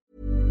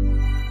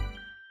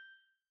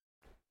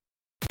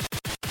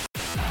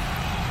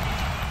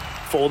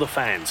 For the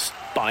fans,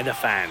 by the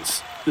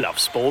fans. Love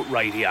Sport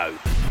Radio.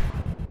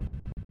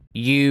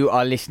 You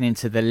are listening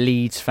to the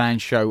Leeds Fan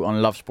Show on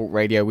Love Sport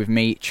Radio with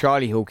me,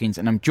 Charlie Hawkins,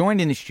 and I'm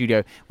joined in the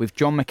studio with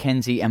John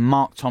McKenzie and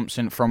Mark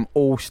Thompson from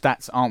All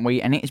Stats, aren't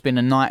we? And it has been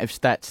a night of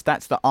stats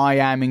that I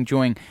am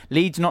enjoying.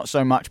 Leeds not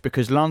so much,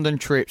 because London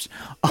trips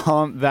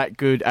aren't that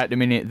good at the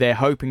minute. They're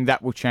hoping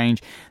that will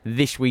change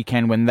this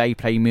weekend when they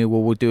play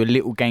Millwall. We'll do a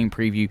little game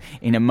preview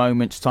in a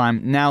moment's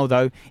time. Now,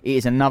 though, it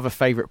is another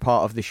favourite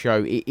part of the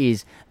show. It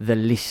is the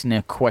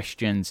listener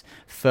questions.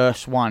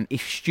 First one: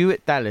 if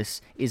Stuart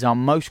Dallas is our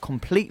most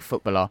complete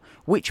footballer,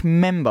 which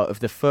member of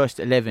the first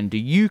 11 do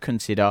you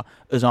consider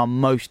as our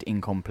most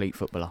incomplete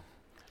footballer?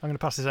 I'm going to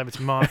pass this over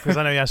to Mark, because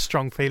I know he has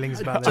strong feelings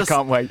about this. I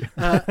can't wait.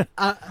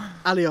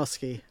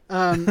 Alioski.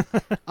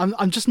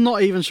 I'm just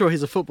not even sure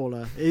he's a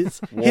footballer. He's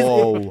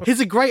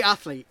a great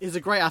athlete.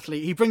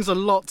 He brings a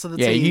lot to the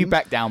team. Yeah, you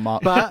back down,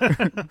 Mark.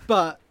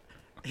 But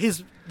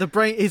he's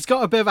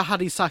got a bit of a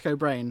Hadi Sacco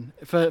brain.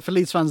 For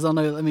Leeds fans, they'll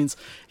know what that means.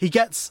 He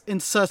gets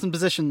into certain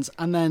positions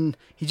and then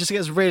he just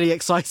gets really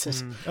excited.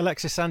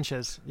 Alexis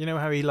Sanchez, you know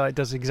how he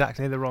does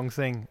exactly the wrong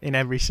thing in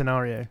every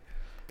scenario?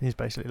 He's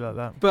basically like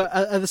that. But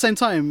at the same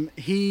time,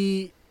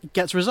 he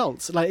gets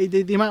results. Like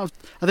the amount of,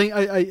 I think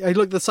I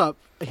looked this up.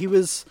 He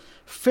was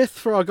 5th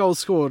for our goals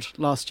scored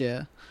last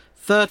year,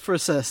 3rd for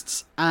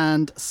assists,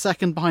 and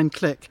 2nd behind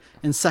Click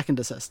in second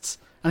assists.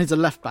 And he's a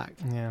left back.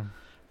 Yeah.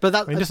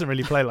 But he doesn't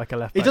really play like a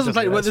left back. He doesn't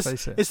play. Well,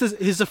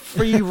 he's a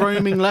free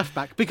roaming left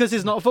back because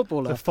he's not a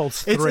footballer. It's a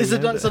false three.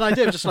 It's an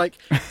idea of just like,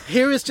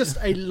 here is just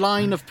a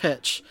line of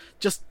pitch.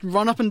 Just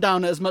run up and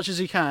down it as much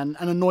as you can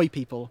and annoy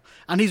people.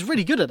 And he's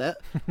really good at it,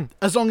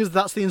 as long as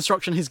that's the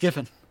instruction he's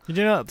given. Did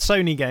you know that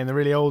Sony game, the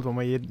really old one,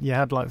 where you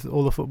had like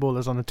all the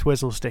footballers on a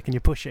twizzle stick and you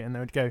push it and they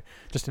would go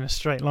just in a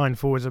straight line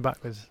forwards and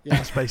backwards? Yeah.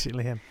 That's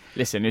basically him.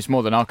 Listen, it's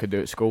more than I could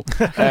do at school.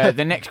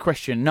 The next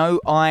question: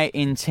 no I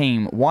in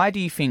team. Why do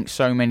you think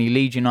so many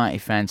Leeds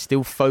United fans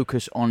still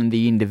focus on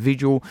the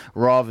individual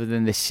rather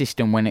than the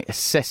system when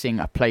assessing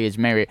a player's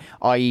merit,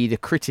 i.e. the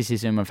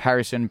criticism of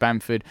Harrison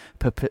Bamford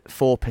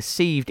for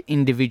perceived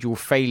individual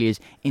failures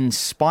in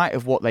spite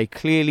of what they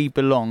clearly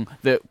bring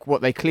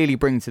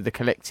to the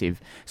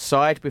collective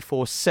side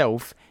before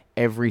self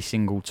every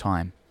single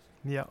time?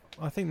 Yeah,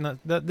 I think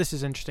that this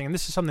is interesting, and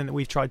this is something that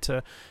we've tried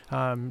to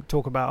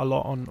talk about a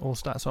lot on All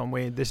Stats On.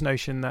 This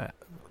notion that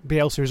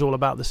Bielsa is all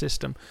about the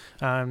system.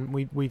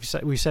 We've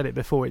said it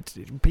before.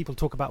 People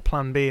talk about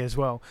Plan B as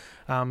well,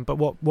 but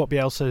what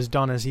Bielsa has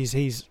done is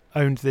he's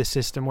owned this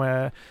system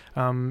where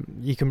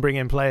you can bring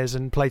in players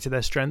and play to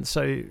their strengths.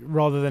 So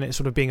rather than it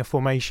sort of being a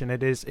formation,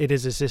 it is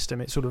a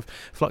system. It sort of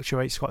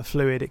fluctuates, quite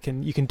fluid.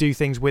 You can do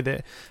things with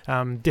it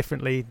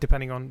differently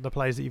depending on the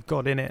players that you've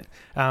got in it,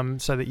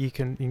 so that you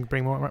can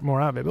bring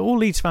more out of it. But all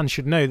Leeds fans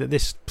should know that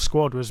this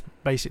squad was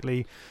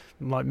basically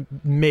like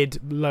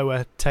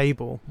lower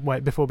table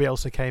before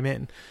Bielsa came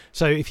in.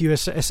 So if you're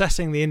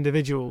assessing the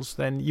individuals,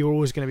 then you're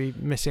always going to be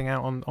missing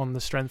out on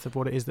the strength of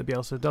what it is that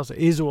Bielsa does. It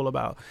is all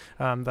about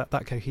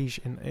that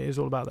cohesion. It is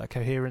all about that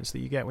coherence that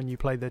you get when you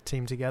play the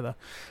team together.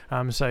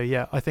 So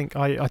yeah, I think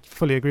I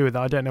fully agree with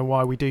that. I don't know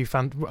why we do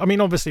I mean,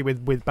 obviously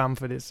with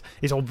Bamford, it's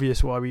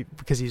obvious why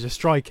because he's a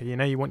striker.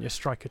 You want your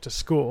striker to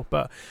score,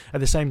 but at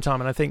the same time,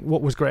 and I think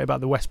what was great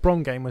about the West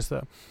Brom game was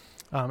that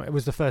it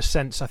was the first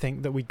sense, I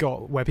think, that we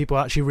got where people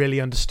actually really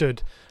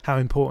understood how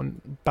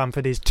important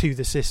Bamford is to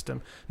the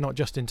system, not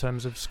just in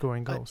terms of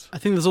scoring goals. I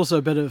think there's also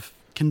a bit of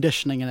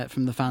conditioning in it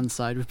from the fans'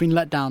 side. We've been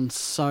let down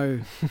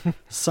so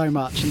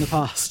much in the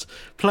past.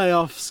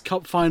 Playoffs,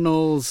 cup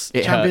finals,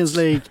 Champions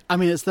League. I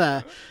mean, it's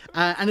there.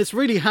 And it's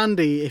really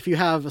handy if you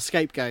have a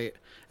scapegoat.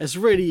 It's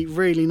really,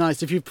 really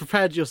nice if you've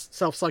prepared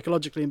yourself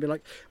psychologically and be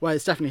like, well,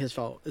 it's definitely his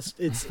fault.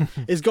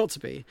 It's got to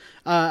be.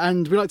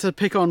 And we like to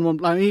pick on one.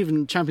 Like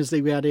even Champions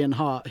League, we had Ian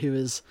Hart, who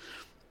is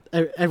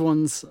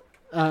everyone's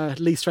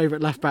least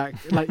favourite left back.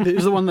 Like it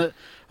was the one that,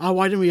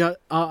 why didn't we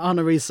Arne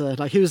Riise?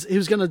 Like he was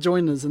going to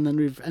join us, and then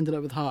we've ended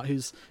up with Hart,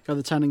 who's got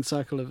the turning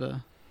circle of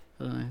a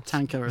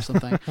tanker or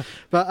something.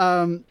 But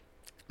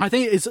I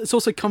think it's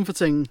also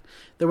comforting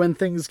that when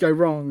things go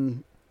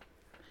wrong,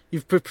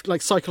 you've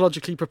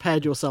psychologically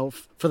prepared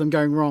yourself for them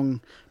going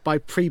wrong by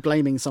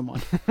pre-blaming someone.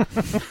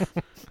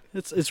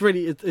 It's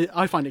really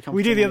I find it comforting.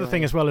 We do the other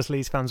thing as well as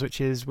Leeds fans,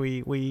 which is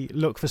we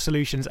look for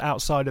solutions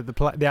outside of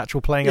the actual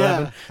playing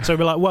 11. So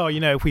we're like, well,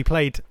 if we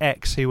played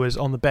X, who was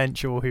on the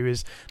bench or who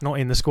is not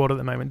in the squad at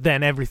the moment,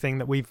 then everything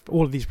that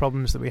all of these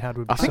problems that we had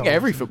would be solved. I think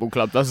every football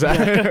club does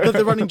that. Yeah.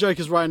 The running joke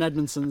is Ryan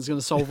Edmondson's going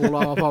to solve all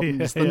our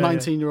problems. The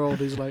 19-year-old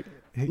who's like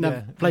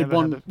never played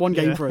one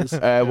game for us.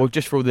 Well,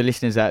 just for all the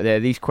listeners out there,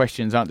 these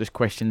questions aren't just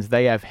questions,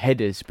 they have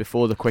headers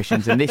before the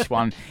questions, and this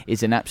one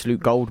is an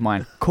absolute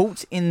goldmine.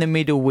 Caught in the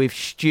middle with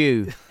Stu.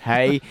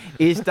 Hey,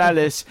 is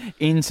Dallas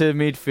into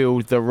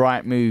midfield the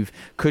right move?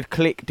 Could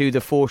Klich do the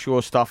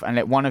Forshaw stuff and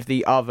let one of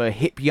the other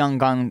hip young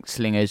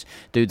gunslingers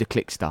do the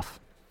Klich stuff?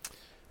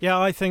 Yeah,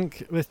 I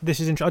think this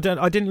is interesting.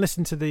 I didn't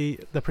listen to the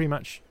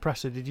pre-match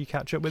presser. Did you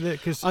catch up with it?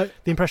 Because the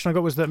impression I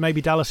got was that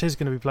maybe Dallas is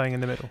going to be playing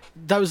in the middle.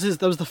 That was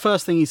the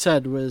first thing he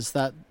said, was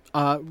that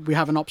we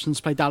have an option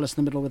to play Dallas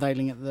in the middle with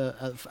Ayling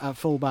at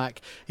full-back.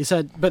 He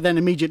said, but then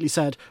immediately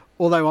said,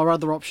 although our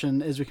other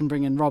option is we can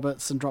bring in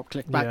Roberts and drop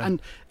Klich back. Yeah.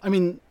 And I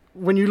mean,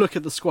 when you look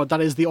at the squad,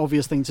 that is the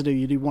obvious thing to do.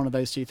 You do one of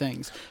those two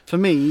things. For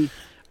me,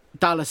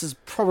 Dallas has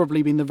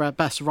probably been the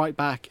best right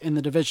back in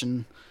the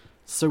division.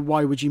 So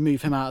why would you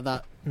move him out of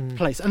that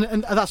place?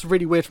 And that's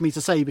really weird for me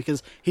to say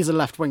because he's a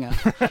left winger.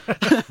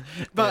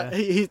 But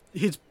he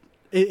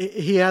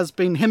has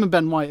been, him and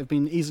Ben White have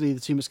been easily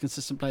the two most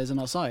consistent players on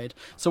our side.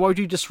 So why would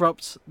you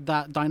disrupt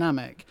that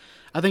dynamic?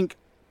 I think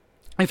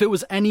if it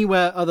was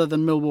anywhere other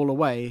than Millwall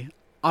away,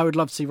 I would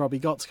love to see Robbie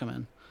Gotts come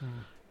in.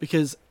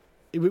 Because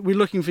we're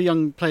looking for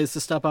young players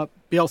to step up.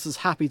 Bielsa's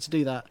happy to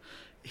do that.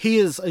 He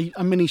is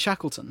a mini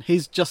Shackleton.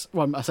 He's just,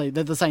 well, I say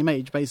they're the same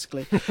age,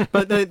 basically.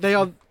 But they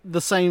are the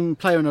same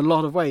player in a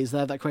lot of ways. They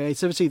have that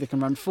creativity, they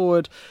can run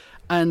forward.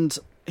 And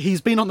he's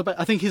been on the bench.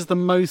 I think he's the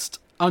most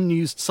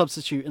unused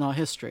substitute in our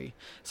history.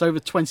 It's over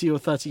 20 or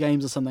 30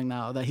 games or something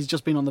now that he's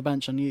just been on the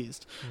bench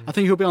unused. I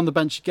think he'll be on the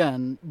bench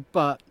again,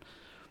 but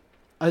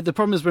the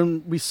problem is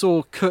when we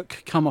saw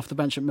Cook come off the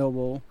bench at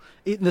Millwall,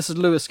 this is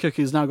Lewis Cook,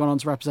 who's now gone on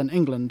to represent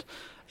England.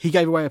 He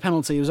gave away a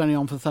penalty. He was only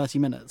on for 30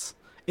 minutes.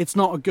 It's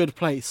not a good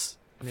place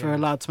for a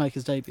lad to make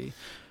his debut.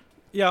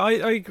 Yeah, I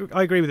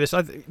agree with this.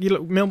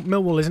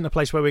 Millwall isn't a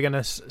place where we're going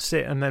to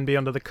sit and then be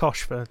under the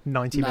cosh for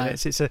 90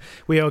 minutes.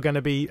 We are going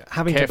to be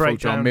having to break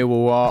John, down.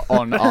 Millwall are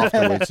on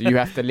afterwards. You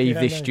have to leave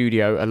this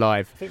studio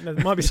alive. I think there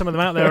might be some of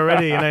them out there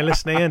already,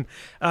 listening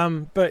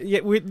in. But yeah,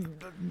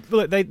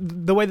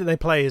 the way that they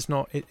play is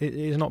not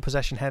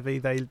possession heavy.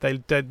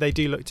 They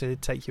do look to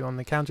take you on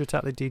the counter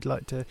attack. They do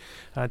like to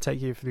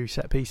take you through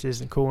set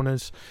pieces and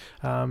corners,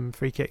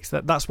 free kicks.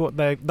 That's what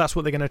they're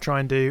going to try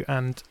and do.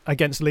 And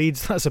against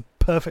Leeds, that's a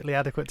perfectly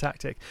adequate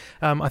tactic.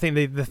 I think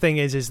the thing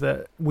is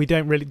that we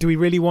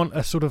really want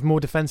a sort of more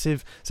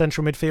defensive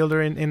central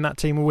midfielder in that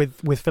team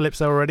with Phillips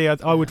there already.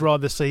 I would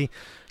rather see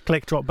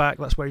Klich drop back.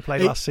 That's where he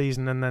played last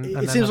season, and then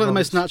it seems like the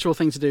most natural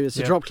thing to do is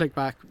to drop Klich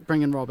back,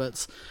 bring in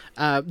Roberts.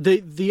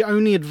 The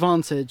only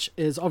advantage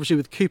is obviously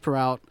with Cooper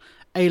out,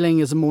 Ayling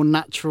is a more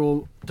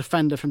natural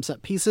defender from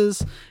set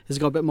pieces. He's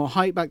got a bit more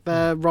height back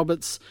there.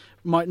 Roberts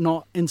might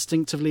not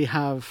instinctively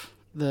have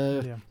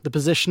the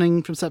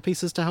positioning from set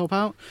pieces to help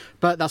out,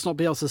 but that's not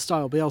Bielsa's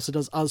style. Bielsa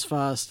does us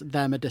first,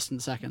 them a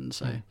distant second.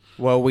 So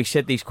well, we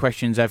said these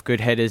questions have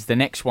good headers. The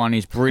next one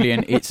is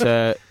brilliant. It's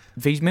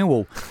V's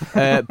Millwall.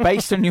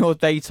 Based on your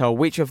data,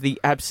 which of the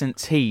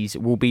absentees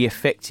will be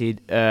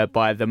affected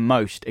by the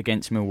most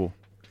against Millwall?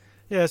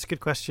 Yeah, that's a good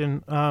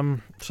question.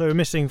 So we're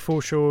missing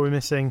Forshaw, we're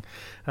missing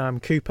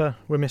Cooper,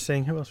 we're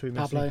missing... Who else are we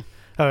missing? Pablo.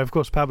 Oh, of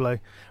course, Pablo.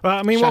 Well,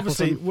 I mean,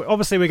 obviously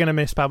we're going to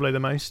miss Pablo the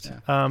most.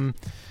 Yeah.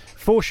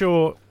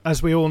 Forshaw,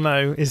 as we all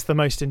know, is the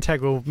most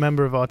integral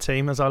member of our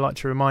team, as I like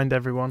to remind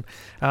everyone.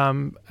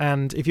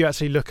 And if you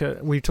actually look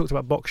at... We've talked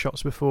about box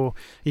shots before.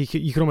 You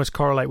can almost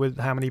correlate with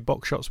how many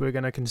box shots we're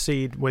going to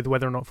concede with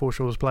whether or not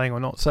Forshaw is playing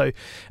or not. So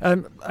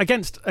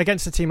against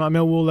a team like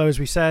Millwall, though, as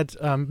we said,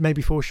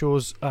 maybe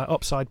Forshaw's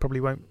upside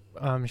probably won't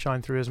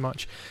shine through as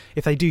much.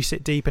 If they do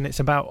sit deep and it's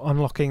about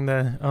unlocking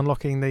their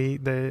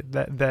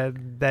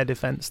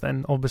defence,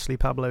 then obviously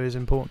Pablo is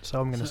important.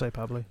 So I'm going to say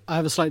Pablo. I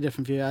have a slightly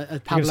different view. You're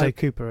going to say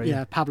Cooper, right?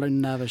 Yeah, Pablo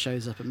never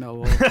shows up at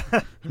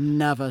Millwall.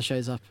 Never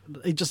shows up.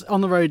 He just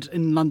on the road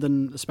in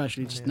London,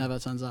 especially, just never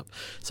turns up.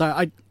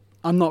 So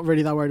I'm not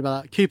really that worried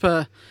about that.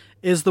 Cooper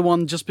is the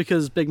one just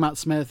because Big Matt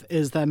Smith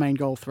is their main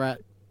goal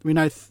threat. We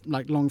know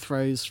like long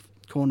throws,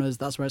 corners,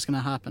 that's where it's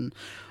going to happen.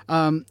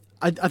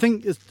 I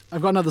think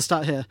I've got another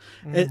stat here.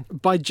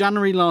 By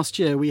January last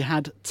year, we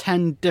had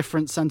 10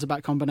 different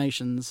centre-back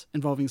combinations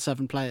involving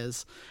 7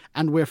 players,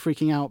 and we're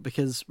freaking out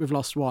because we've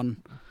lost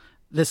one.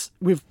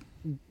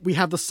 We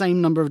have the same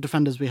number of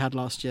defenders we had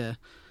last year,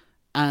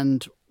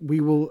 and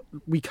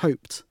we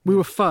coped. We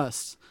were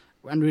first,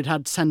 and we'd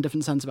had 10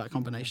 different centre-back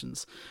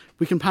combinations.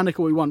 We can panic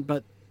all we want,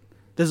 but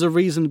there's a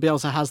reason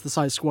Bielsa has the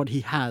size squad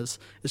he has.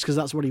 It's because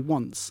that's what he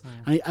wants.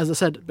 And as I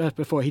said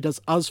before, he does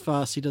us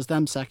first, he does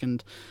them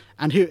second,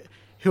 and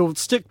he'll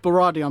stick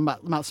Berardi on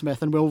Matt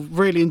Smith, and we'll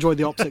really enjoy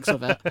the optics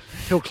of it.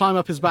 He'll climb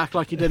up his back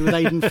like he did with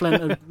Aidan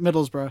Flint at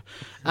Middlesbrough,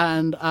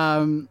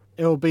 and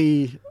it'll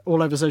be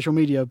all over social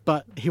media,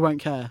 but he won't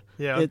care.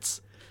 Yeah.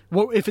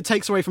 If it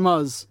takes away from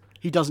us,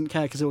 he doesn't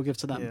care because it will give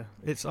to them.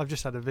 Yeah. I've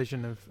just had a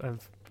vision of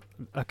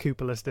a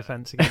Cooperless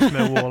defence against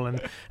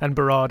Millwall and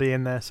Berardi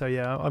in there. So,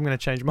 yeah, I'm going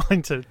to change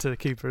mine to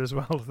Cooper as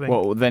well, I think.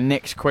 Well, the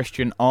next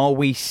question, are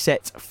we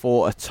set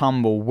for a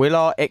tumble? Will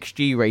our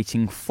XG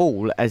rating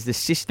fall as the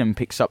system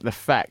picks up the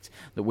fact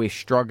that we're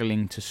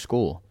struggling to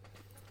score?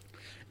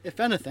 If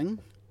anything,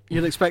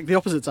 you'd expect the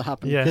opposite to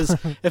happen. Yeah. Because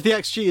if the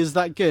XG is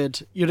that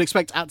good, you'd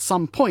expect at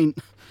some point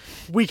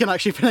we can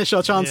actually finish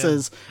our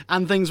chances,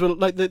 and things will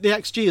like the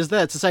XG is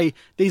there to say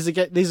these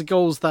are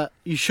goals that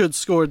you should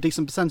score a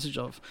decent percentage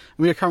of,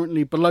 and we are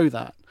currently below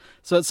that.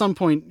 So at some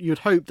point you'd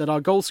hope that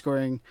our goal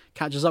scoring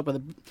catches up with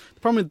it.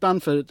 The problem with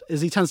Bamford is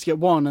he tends to get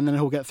 1 and then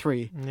he'll get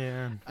 3,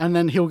 and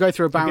then he'll go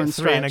through a barren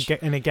stretch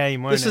in a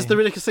game. Won't this is the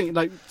ridiculous thing.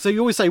 Like, so you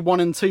always say 1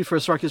 and 2 for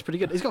a striker is pretty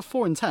good. He's got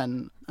 4 and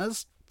 10.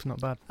 That's not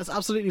bad. That's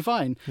absolutely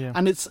fine. Yeah.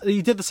 And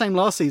he did the same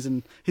last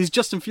season. He's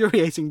just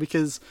infuriating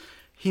because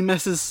he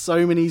misses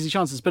so many easy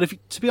chances. But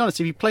to be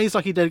honest, if he plays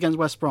like he did against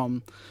West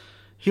Brom,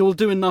 he will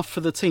do enough for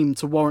the team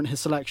to warrant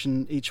his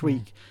selection each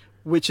week,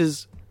 which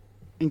is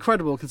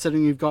incredible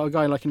considering you've got a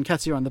guy like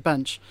Nketiah on the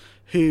bench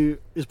who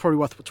is probably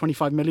worth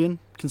 25 million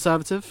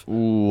conservative.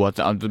 Ooh,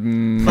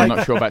 I'm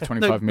not sure about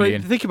 25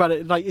 million. But think about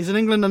it. Like, he's an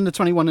England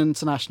under-21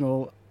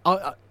 international.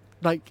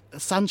 Like,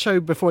 Sancho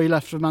before he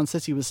left for Man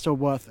City was still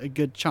worth a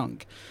good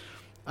chunk.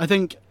 I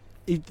think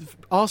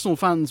Arsenal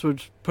fans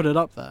would put it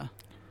up there.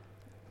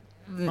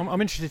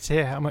 I'm interested to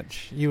hear how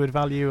much you would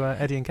value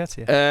Eddie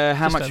Nketiah.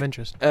 How much? Out of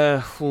interest.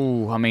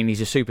 I mean,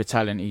 he's a super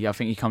talent. I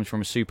think he comes from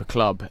a super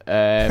club.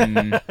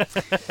 And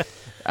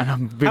how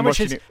much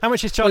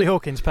is Charlie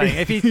Hawkins paying?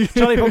 If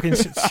Charlie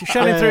Hawkins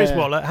shelling through his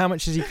wallet, how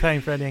much is he paying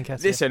for Eddie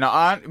Nketiah? Listen,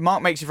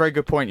 Mark makes a very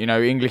good point. You know,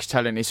 English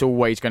talent is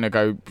always going to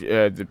go.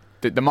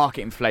 The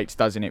market inflates,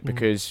 doesn't it?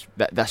 Because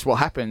that's what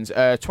happens.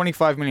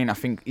 25 million, I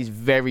think, is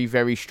very,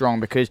 very strong.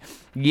 Because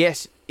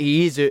yes,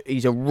 he's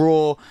a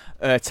raw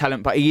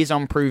talent, but he is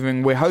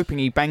unproven. We're hoping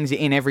he bangs it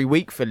in every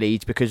week for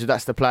Leeds because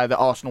that's the player that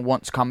Arsenal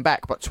wants to come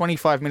back. But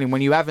 25 million,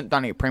 when you haven't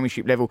done it at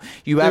Premiership level,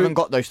 you haven't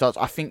got those starts,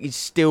 I think is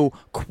still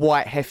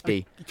quite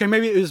hefty. Okay,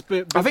 maybe it was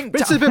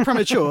it's a bit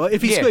premature.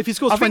 If he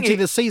scores 20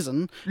 this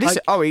season...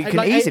 Listen, he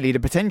can easily, the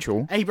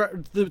potential.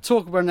 The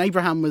talk when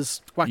Abraham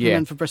was whacking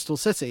in for Bristol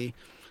City...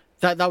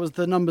 That was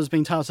the numbers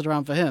being touted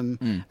around for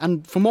him.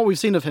 And from what we've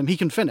seen of him, he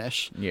can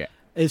finish. Yeah.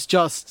 It's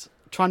just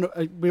trying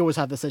to... we always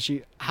have this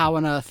issue. How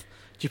on earth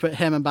do you put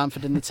him and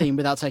Bamford in the team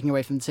without taking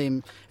away from the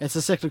team? It's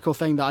a cyclical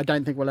thing that I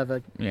don't think we'll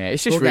ever... Yeah,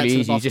 it's just really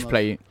easy. You just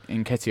play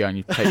Nketiah and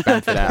you take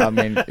Bamford out. I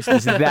mean,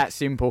 it's that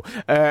simple.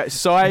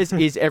 Size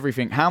is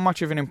everything. How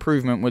much of an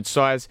improvement would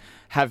Size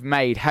have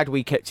made had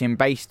we kept him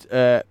based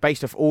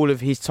off all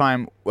of his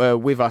time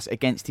with us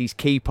against his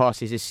key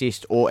passes,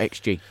 assists or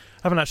XG?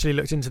 I haven't actually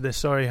looked into this,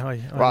 sorry.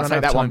 I'll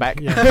take that one back.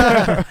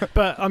 Yeah.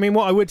 But, I mean,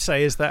 what I would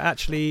say is that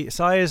actually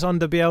Saez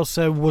under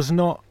Bielsa was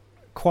not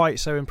quite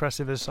so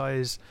impressive as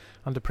Saez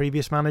under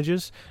previous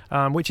managers,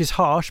 which is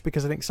harsh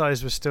because I think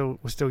Saez was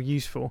still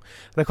useful.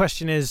 The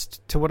question is,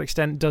 to what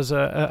extent does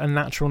a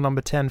natural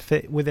number 10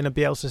 fit within a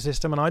Bielsa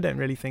system? And I don't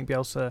really think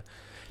Bielsa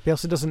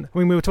Bielsa doesn't. I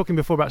mean, we were talking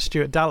before about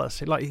Stuart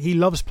Dallas. Like, he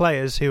loves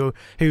players who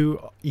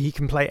he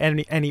can play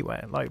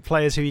anywhere. Like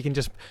players who he can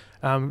just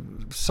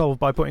solve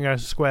by putting a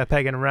square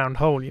peg in a round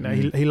hole. You know,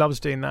 he loves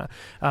doing that.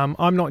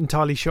 I'm not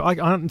entirely sure.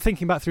 I'm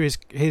thinking back through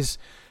his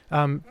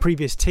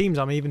previous teams.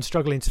 I'm even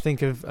struggling to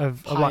think of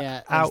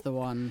Payet as the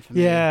one for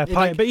me. Yeah,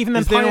 Payet. But even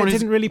then, Payet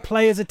didn't really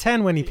play as a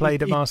 10 when he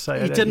played at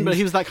Marseille. He didn't, but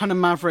he was that kind of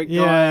maverick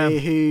guy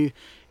who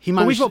he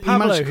managed. But we've got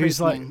Pablo,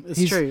 who's like,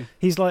 it's true.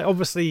 He's like,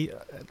 obviously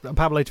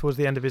Pablo towards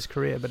the end of his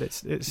career, but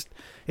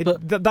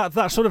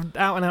that sort of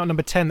out and out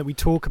number 10 that we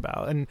talk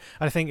about, and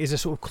I think is a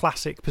sort of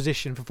classic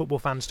position for football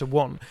fans to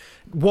want.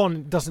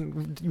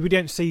 We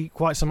don't see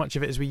quite so much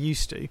of it as we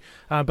used to,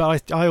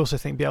 but I also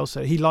think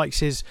Bielsa, he likes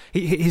his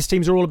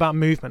teams are all about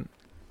movement.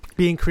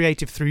 Being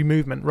creative through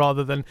movement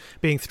rather than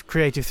being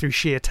creative through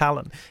sheer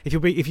talent.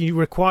 If you're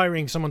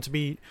requiring someone to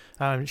be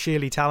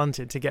sheerly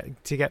talented to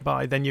get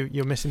by, then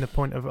you're missing the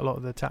point of a lot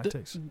of the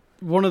tactics.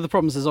 One of the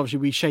problems is obviously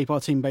we shape our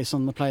team based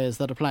on the players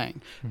that are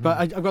playing. But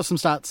I've got some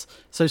stats.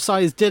 So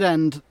Saïss did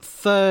end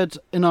 3rd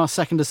in our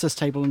second assist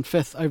table and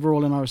 5th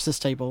overall in our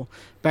assist table.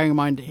 Bearing in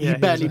mind he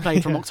barely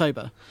played from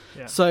October.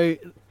 Yeah. So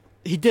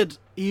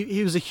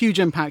he was a huge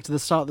impact at the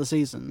start of the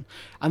season,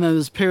 and then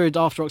there's a period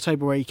after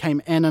October where he came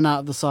in and out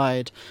of the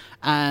side,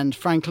 and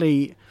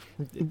frankly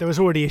there was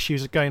already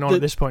issues going on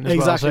at this point as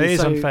well, so it is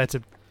unfair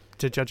to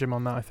judge him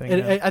on that, I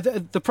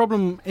think. The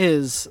problem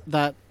is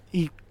that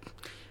he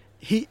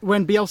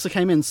when Bielsa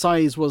came in,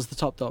 Saïss was the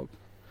top dog,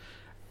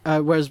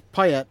 whereas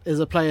Payet is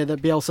a player that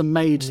Bielsa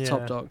made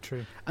top dog.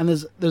 True. And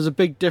there's a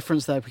big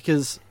difference there,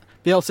 because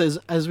Bielsa is,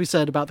 as we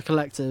said about the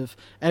collective,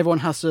 everyone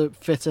has to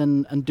fit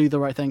in and do the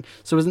right thing.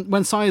 So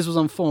when Saïss was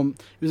on form,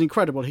 it was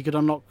incredible. He could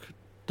unlock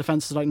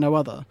defences like no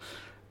other,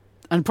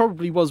 and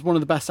probably was one of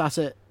the best at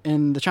it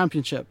in the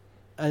Championship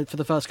for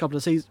the first couple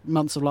of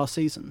months of last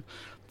season.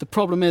 The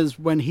problem is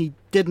when he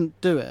didn't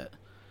do it,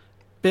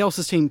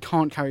 Bielsa's team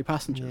can't carry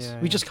passengers.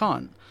 We just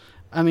can't.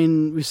 I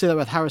mean, we see that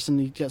with Harrison.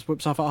 He gets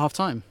whipped off at half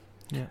time.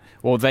 Yeah.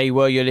 Well, they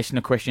were your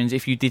listener questions.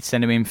 If you did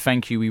send them in,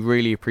 thank you. We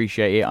really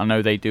appreciate it. I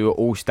know they do at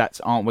All Stats,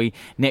 aren't we?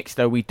 Next,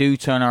 though, we do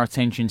turn our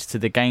attentions to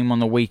the game on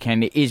the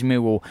weekend. It is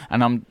Millwall,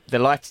 and I'm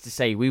delighted to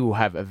say we will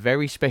have a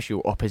very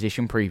special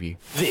opposition preview.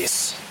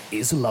 This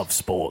is Love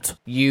Sport.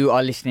 You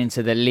are listening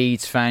to the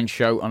Leeds Fan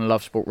Show on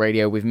Love Sport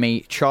Radio with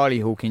me,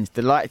 Charlie Hawkins.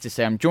 Delighted to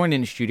say I'm joined in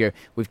the studio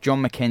with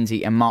John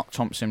McKenzie and Mark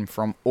Thompson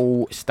from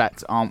All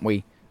Stats, aren't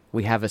we?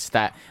 We have a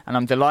stat, and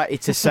I'm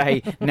delighted to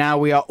say now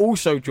we are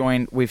also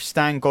joined with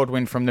Stan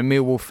Godwin from the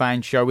Millwall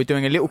Fan Show. We're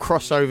doing a little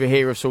crossover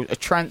here of sorts, a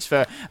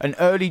transfer, an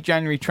early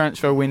January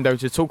transfer window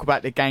to talk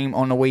about the game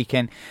on the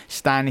weekend.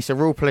 Stan, it's a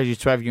real pleasure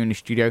to have you in the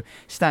studio.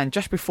 Stan,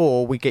 just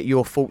before we get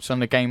your thoughts on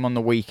the game on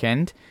the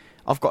weekend,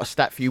 I've got a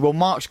stat for you. Well,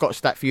 Mark's got a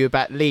stat for you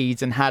about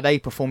Leeds and how they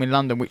perform in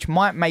London, which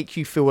might make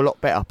you feel a lot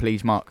better,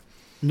 please, Mark.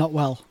 Not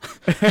well.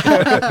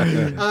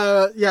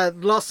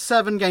 Last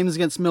 7 games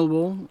against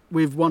Millwall,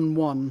 we've won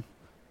 1.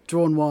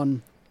 Drawn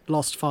 1,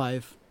 lost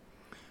 5.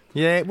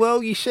 Yeah,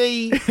 well, you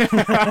see,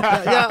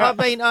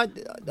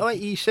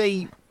 you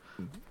see,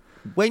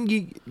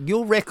 when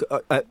your record,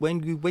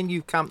 when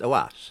you come to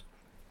us,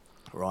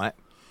 right,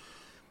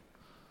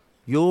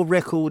 your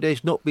record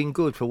has not been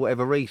good for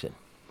whatever reason,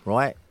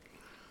 right,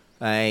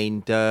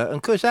 and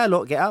because our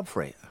lot get up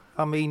for it.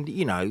 I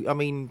mean, I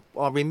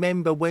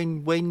remember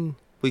when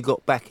we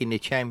got back in the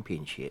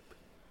Championship,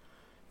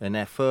 and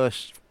our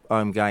first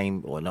home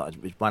game, or not,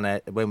 it was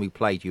when we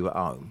played you at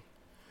home.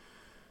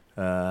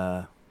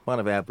 One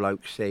of our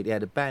blokes said he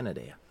had a banner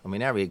there. I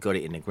mean, how he got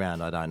it in the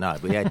ground, I don't know,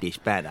 but he had this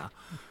banner,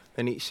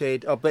 and it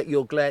said, "I bet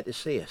you're glad to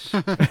see us,"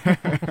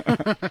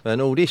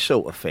 and all this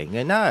sort of thing.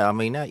 And no, I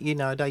mean,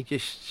 they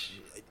just,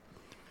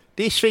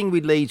 this thing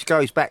with Leeds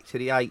goes back to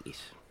the 80s,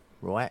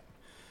 right?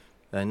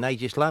 And they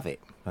just love it.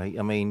 I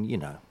mean,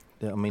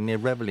 they're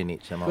reveling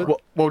it tomorrow.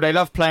 Well, they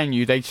love playing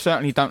you. They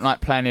certainly don't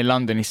like playing in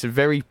London. It's a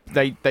very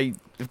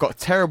they've got a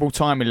terrible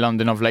time in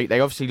London of late. They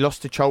obviously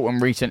lost to Charlton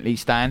recently,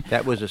 Stan.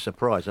 That was a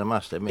surprise, I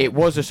must admit. It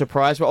was a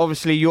surprise, but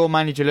obviously you're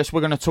managerless. We're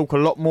going to talk a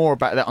lot more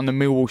about that on the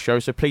Millwall show,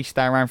 so please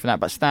stay around for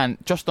that. But Stan,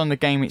 just on the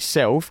game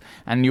itself,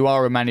 and you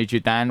are a manager,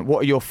 Dan,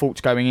 what are your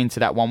thoughts going into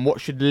that one? What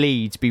should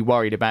Leeds be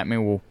worried about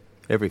Millwall?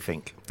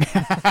 Everything.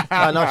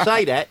 And I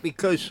say that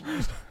because,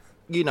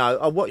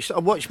 I watched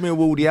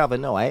Millwall the other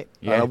night.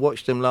 Yeah. I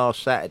watched them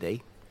last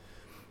Saturday.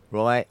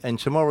 Right, and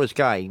tomorrow's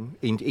game,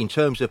 in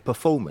terms of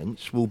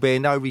performance, will bear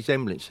no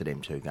resemblance to them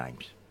 2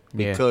 games,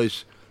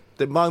 because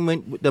the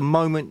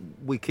moment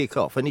we kick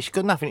off, and it's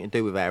got nothing to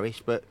do with Harris,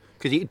 but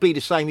because it'd be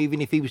the same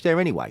even if he was there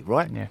anyway,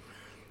 right? Yeah.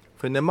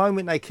 From the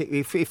moment they kick,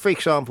 if for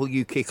example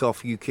you kick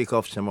off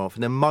tomorrow.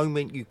 From the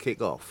moment you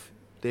kick off,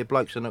 their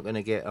blokes are not going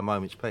to get a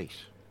moment's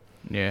peace.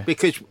 Yeah.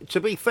 Because to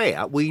be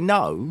fair, we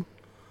know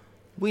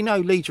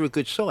Leeds are a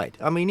good side.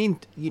 I mean,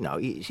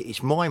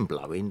 it's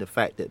mind-blowing the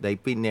fact that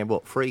they've been there,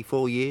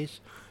 3-4 years?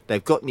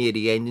 They've got near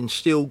the end and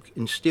still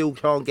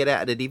can't get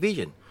out of the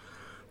division,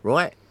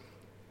 right?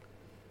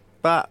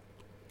 But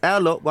our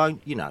lot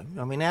won't,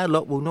 our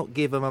lot will not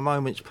give them a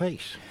moment's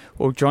peace.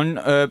 Well, John,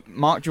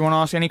 Mark, do you want to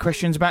ask any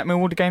questions about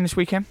Millwall, the game this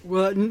weekend?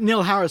 Well,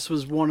 Neil Harris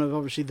was one of,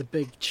 obviously, the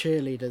big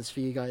cheerleaders for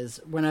you guys.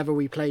 Whenever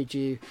we played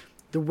you,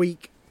 the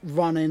week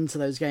run into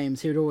those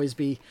games, he'd always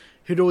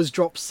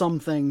drop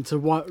something to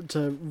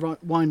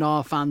wind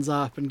our fans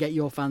up and get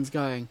your fans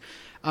going.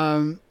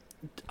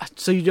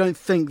 So you don't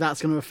think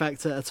that's going to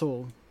affect it at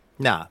all?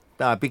 No,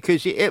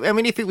 because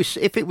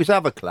if it was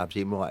other clubs,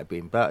 it might have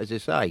been. But as I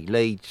say,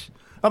 Leeds.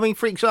 I mean,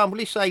 for example,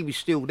 let's say he was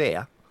still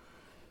there,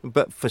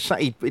 but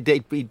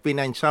he'd been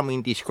in some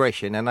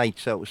indiscretion, and they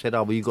sort of said,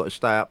 "Oh, well, you've got to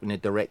stay up in the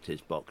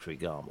director's box," for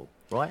example,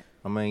 right?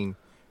 I mean,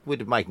 it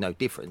would have made no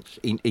difference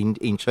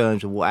in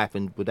terms of what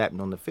would happen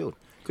on the field,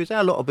 because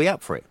our lot will be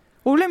up for it.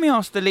 Well, let me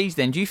ask the Leeds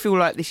then. Do you feel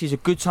like this is a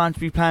good time to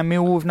be playing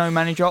Millwall with no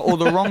manager, or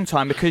the wrong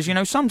time? Because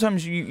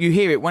sometimes you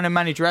hear it when a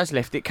manager has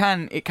left. It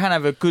can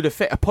have a good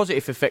effect, a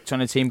positive effect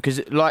on a team.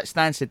 Because, like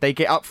Stan said, they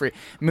get up for it.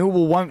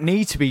 Millwall won't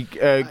need to be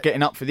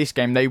getting up for this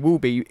game. They will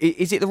be.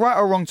 Is it the right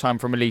or wrong time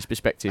from a Leeds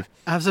perspective?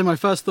 I have to say, my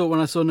first thought when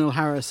I saw Neil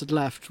Harris had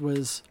left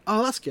was,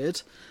 "Oh, that's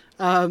good.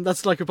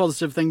 That's like a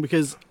positive thing,"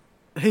 because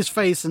his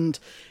face and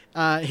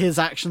his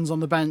actions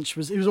on the bench he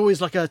was always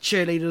like a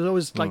cheerleader. He was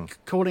always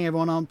like calling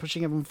everyone on,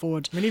 pushing everyone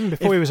forward. I mean, even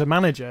before he was a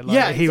manager,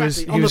 he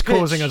was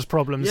causing us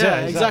problems.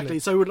 Yeah, exactly.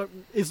 So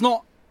it's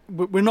not,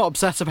 we're not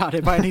upset about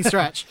it by any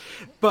stretch.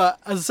 But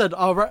as I said,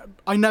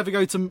 we never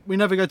go to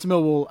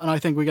Millwall, and I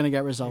think we're going to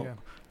get a result. Yeah.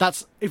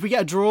 That's if we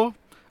get a draw,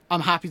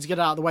 I'm happy to get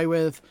it out of the way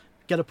with,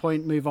 get a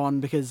point, move on,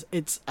 because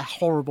it's a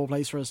horrible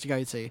place for us to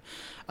go to.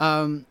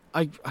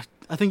 I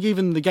think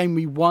even the game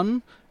we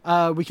won,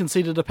 we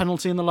conceded a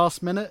penalty in the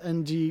last minute,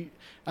 and you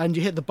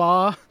hit the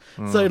bar.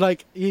 So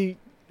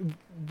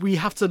we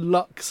have to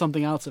luck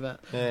something out of it.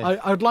 Yeah.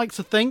 I'd like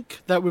to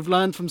think that we've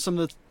learned from some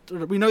of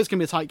the. We know it's going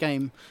to be a tight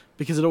game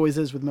because it always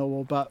is with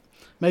Millwall, but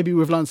maybe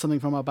we've learned something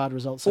from our bad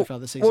results so far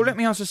this season. Well, let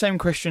me ask the same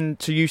question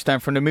to you, Stan,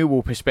 from the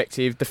Millwall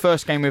perspective. The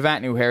first game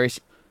without Neil Harris.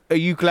 Are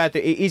you glad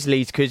that it is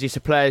Leeds because it's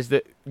the players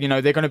that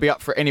they're going to be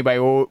up for it anyway,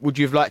 or would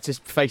you have liked to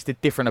face a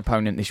different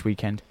opponent this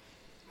weekend?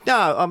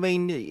 No, I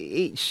mean,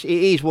 it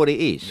is what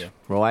it is,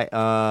 right?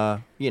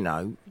 I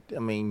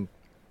mean,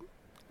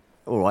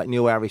 all right,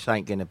 Neil Harris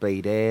ain't going to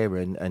be there,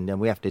 and then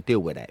we have to deal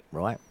with that,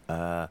 right?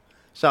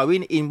 So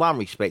in one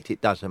respect,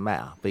 it doesn't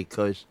matter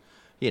because,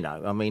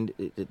 I mean,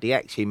 the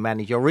acting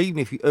manager, or even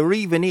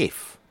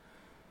if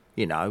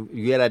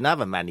you had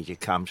another manager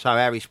come. So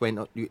Harris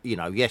went,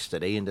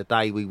 yesterday, and the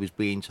day we was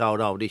being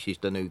told, "Oh, this is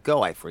the new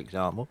guy," for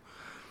example.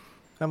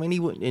 I mean, he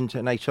wouldn't,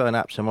 and they turn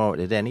up tomorrow at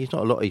the den. There's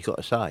not a lot he's got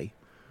to say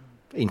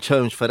in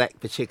terms for that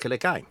particular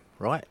game,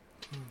 right?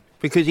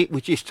 Because it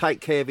would just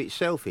take care of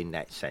itself in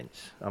that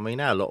sense. I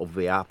mean, our lot will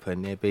be up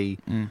and there'll be,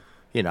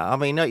 I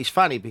mean, it's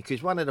funny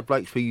because one of the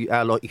blokes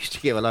our lot used to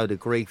give a load of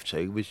grief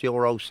to was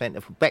your old centre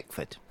for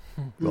Beckford,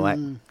 right?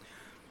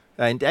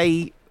 And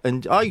I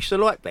used to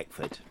like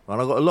Beckford,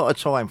 and I got a lot of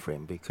time for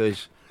him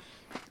because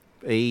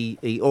he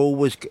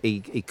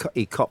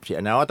copped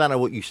it. Now, I don't know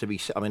what used to be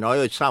said. I mean, I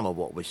heard some of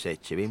what was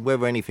said to him.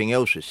 Whether anything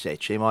else was said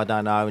to him, I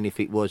don't know. And if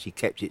it was, he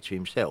kept it to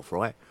himself,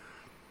 right?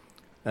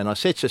 And I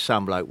said to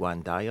some bloke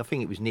one day, I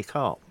think it was Nick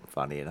Hart,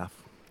 funny enough,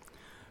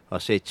 I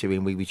said to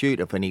him, we were due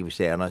up and he was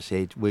there, and I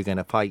said, we're going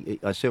to pay.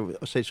 I said,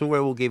 so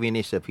we're all giving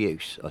this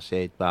abuse. I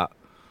said, but,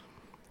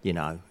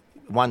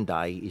 one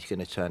day he's going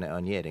to turn it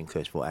on your head, and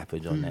because what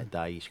happens on that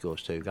day, he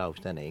scores 2 goals,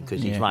 doesn't he?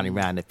 Because he's running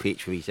around the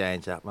pitch with his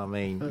hands up. I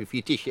mean, if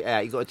you dish it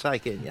out, you've got to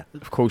take it, haven't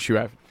you? Of course you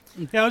have.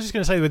 Yeah, I was just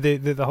going to say with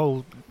the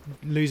whole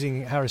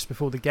losing Harris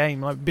before the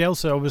game, like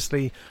Bielsa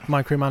obviously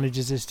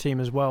micromanages his team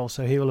as well,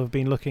 so he will have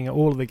been looking at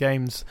all of the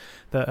games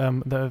that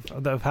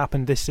have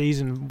happened this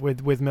season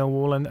with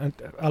Millwall, and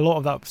a lot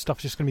of that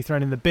stuff's just going to be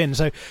thrown in the bin.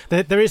 So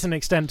there is an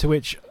extent to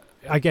which,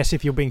 I guess,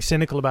 if you're being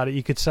cynical about it,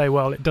 you could say,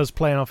 well, it does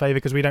play in our favour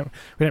because we don't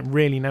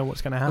really know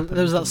what's going to happen.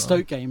 There was that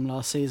Stoke game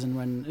last season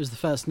when it was the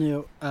first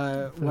Nathan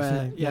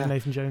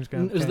Jones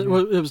game.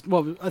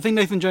 I think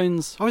Nathan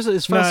Jones. How was it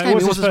his first game? It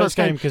was his first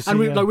game,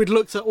 and we'd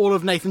looked at all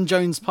of Nathan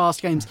Jones'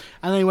 past games,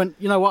 and they went,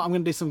 you know what, I'm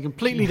going to do something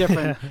completely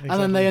different. Exactly. And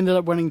then they ended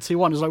up winning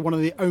 2-1. It was like one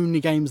of the only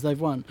games they've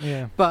won.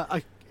 Yeah.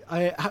 But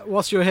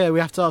whilst you're here,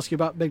 we have to ask you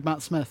about Big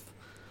Matt Smith.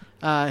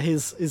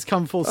 He's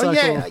come full circle.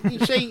 Yeah, you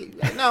see,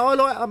 no,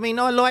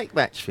 I like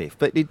Matt Smith,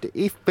 but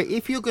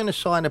if you're going to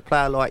sign a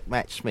player like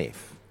Matt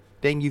Smith,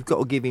 then you've got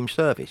to give him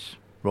service,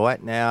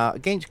 right? Now,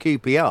 against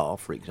QPR,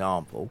 for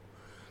example,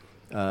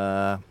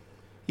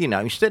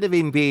 instead of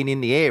him being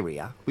in the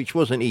area, which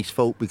wasn't his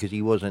fault because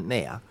he wasn't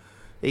there,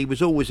 he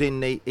was always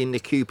in the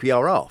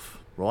QPR half,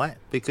 right?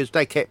 Because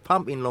they kept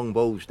pumping long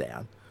balls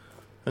down.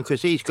 And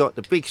because he's got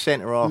the big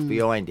centre half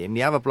behind him,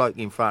 the other bloke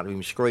in front of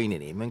him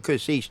screening him, and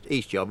because his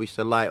job is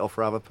to lay it off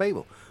for other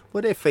people.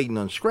 Well, they're feeding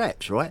on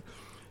scraps, right?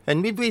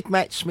 And with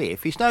Matt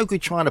Smith, it's no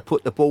good trying to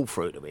put the ball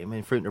through to him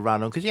and for him to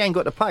run on, because he ain't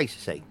got the pace,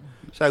 you see.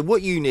 So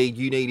what you need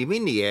him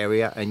in the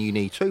area, and you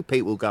need 2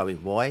 people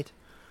going wide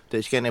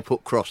that's going to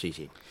put crosses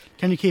in.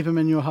 Can you keep him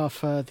in your half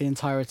for the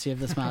entirety of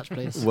this match,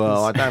 please?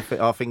 Well, I don't.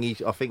 I think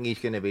he's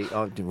going to be.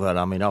 Well,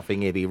 I mean, I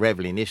think he'll be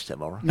revelling this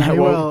tomorrow. No, he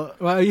will.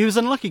 Well, he was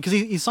unlucky because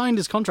he signed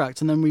his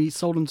contract and then we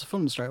sold him to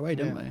Fulham straight away,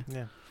 didn't we?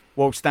 Yeah.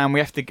 Well, Stan,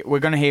 we're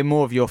going to hear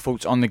more of your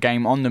thoughts on the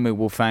game on the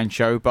Millwall Fan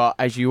Show, but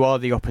as you are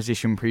the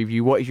opposition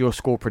preview, what is your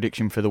score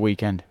prediction for the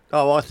weekend?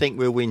 Oh, I think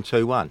we'll win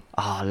 2-1.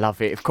 Ah, I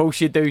love it. Of course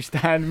you do,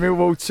 Stan.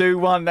 Millwall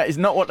 2-1. That is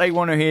not what they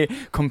want to hear.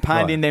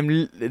 Compounding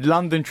them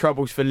London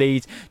troubles for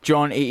Leeds.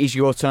 John, it is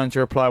your turn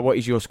to reply. What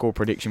is your score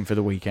prediction for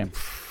the weekend?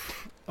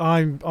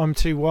 I'm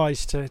too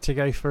wise to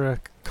go for a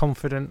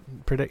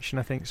confident prediction,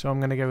 I think, so I'm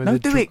going to go with I'm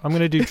going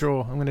to do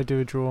draw. I'm going to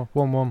do a draw,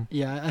 1-1.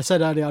 Yeah, I said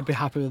earlier I'd be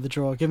happy with the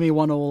draw. Give me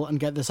 1-1 and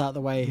get this out of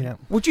the way. Yeah.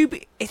 Would you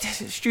be? It's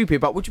stupid,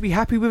 but would you be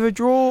happy with a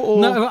draw? Or?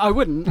 No, I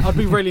wouldn't. I'd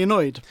be really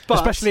annoyed. But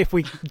especially if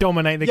we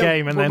dominate the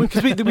game and then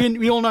because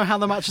we all know how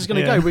the match is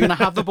going to go. We're going to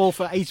have the ball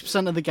for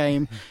 80% of the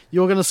game.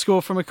 You're going to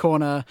score from a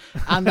corner,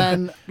 and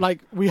then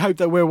we hope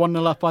that we're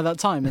 1-0 up by that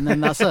time, and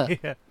then that's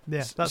it.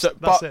 Yeah, that's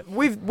it.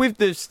 With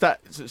the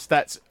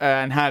stats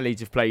and how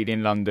Leeds have played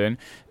in London,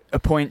 a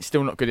point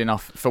still not good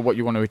enough for what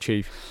you want to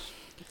achieve.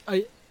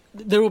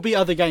 There will be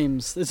other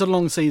games. It's a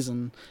long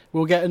season.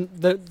 We'll get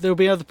there will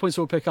be other points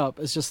we'll pick up.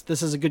 It's just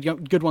this is a good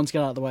one to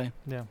get out of the way.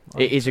 Yeah,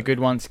 it is a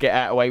good one to get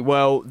out of the way.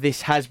 Well,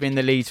 this has been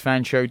the Leeds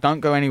Fan Show. Don't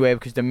go anywhere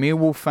because the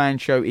Millwall Fan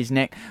Show is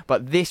next.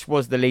 But this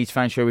was the Leeds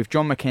Fan Show with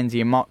John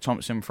McKenzie and Mark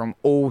Thompson from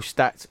All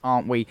Stats,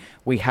 Aren't We?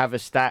 We Have a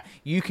Stat.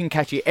 You can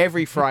catch it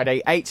every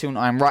Friday, 8 till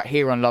 9, right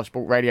here on Love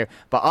Sport Radio.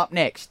 But up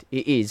next,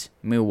 it is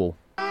Millwall.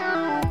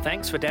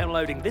 Thanks for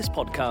downloading this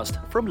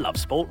podcast from Love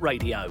Sport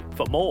Radio.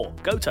 For more,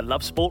 go to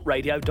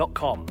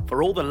lovesportradio.com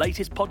for all the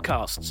latest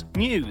podcasts,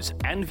 news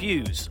and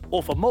views.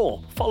 Or for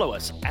more, follow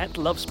us at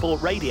Love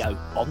Sport Radio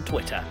on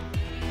Twitter.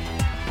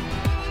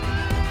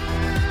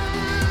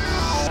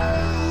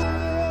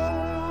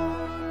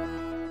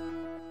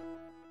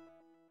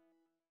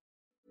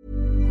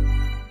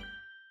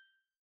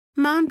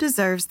 Mom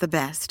deserves the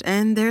best,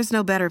 and there's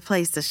no better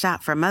place to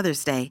shop for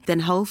Mother's Day than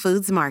Whole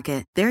Foods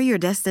Market. They're your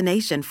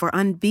destination for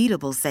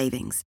unbeatable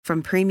savings,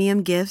 from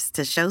premium gifts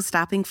to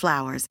show-stopping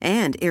flowers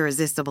and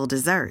irresistible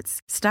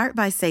desserts. Start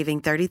by saving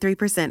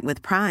 33%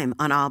 with Prime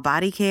on all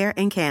body care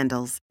and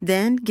candles.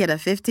 Then get a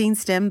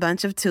 15-stem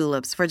bunch of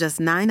tulips for just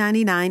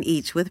 $9.99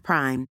 each with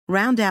Prime.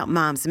 Round out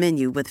Mom's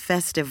menu with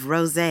festive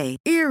rosé,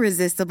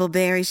 irresistible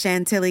berry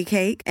chantilly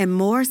cake, and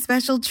more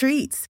special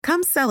treats.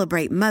 Come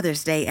celebrate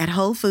Mother's Day at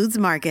Whole Foods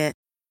Market.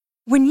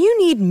 When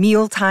you need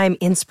mealtime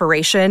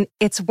inspiration,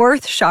 it's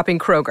worth shopping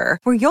Kroger,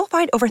 where you'll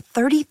find over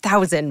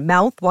 30,000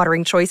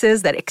 mouth-watering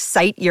choices that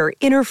excite your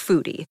inner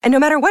foodie. And no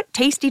matter what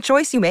tasty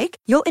choice you make,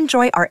 you'll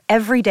enjoy our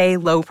everyday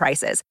low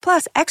prices,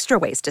 plus extra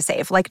ways to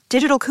save, like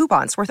digital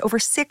coupons worth over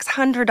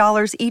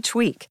 $600 each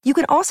week. You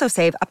can also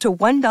save up to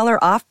 $1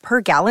 off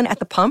per gallon at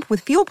the pump with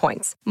fuel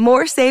points.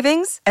 More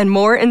savings and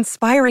more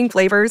inspiring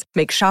flavors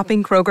make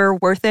shopping Kroger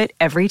worth it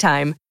every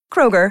time.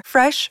 Kroger,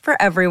 fresh for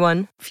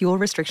everyone. Fuel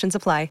restrictions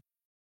apply.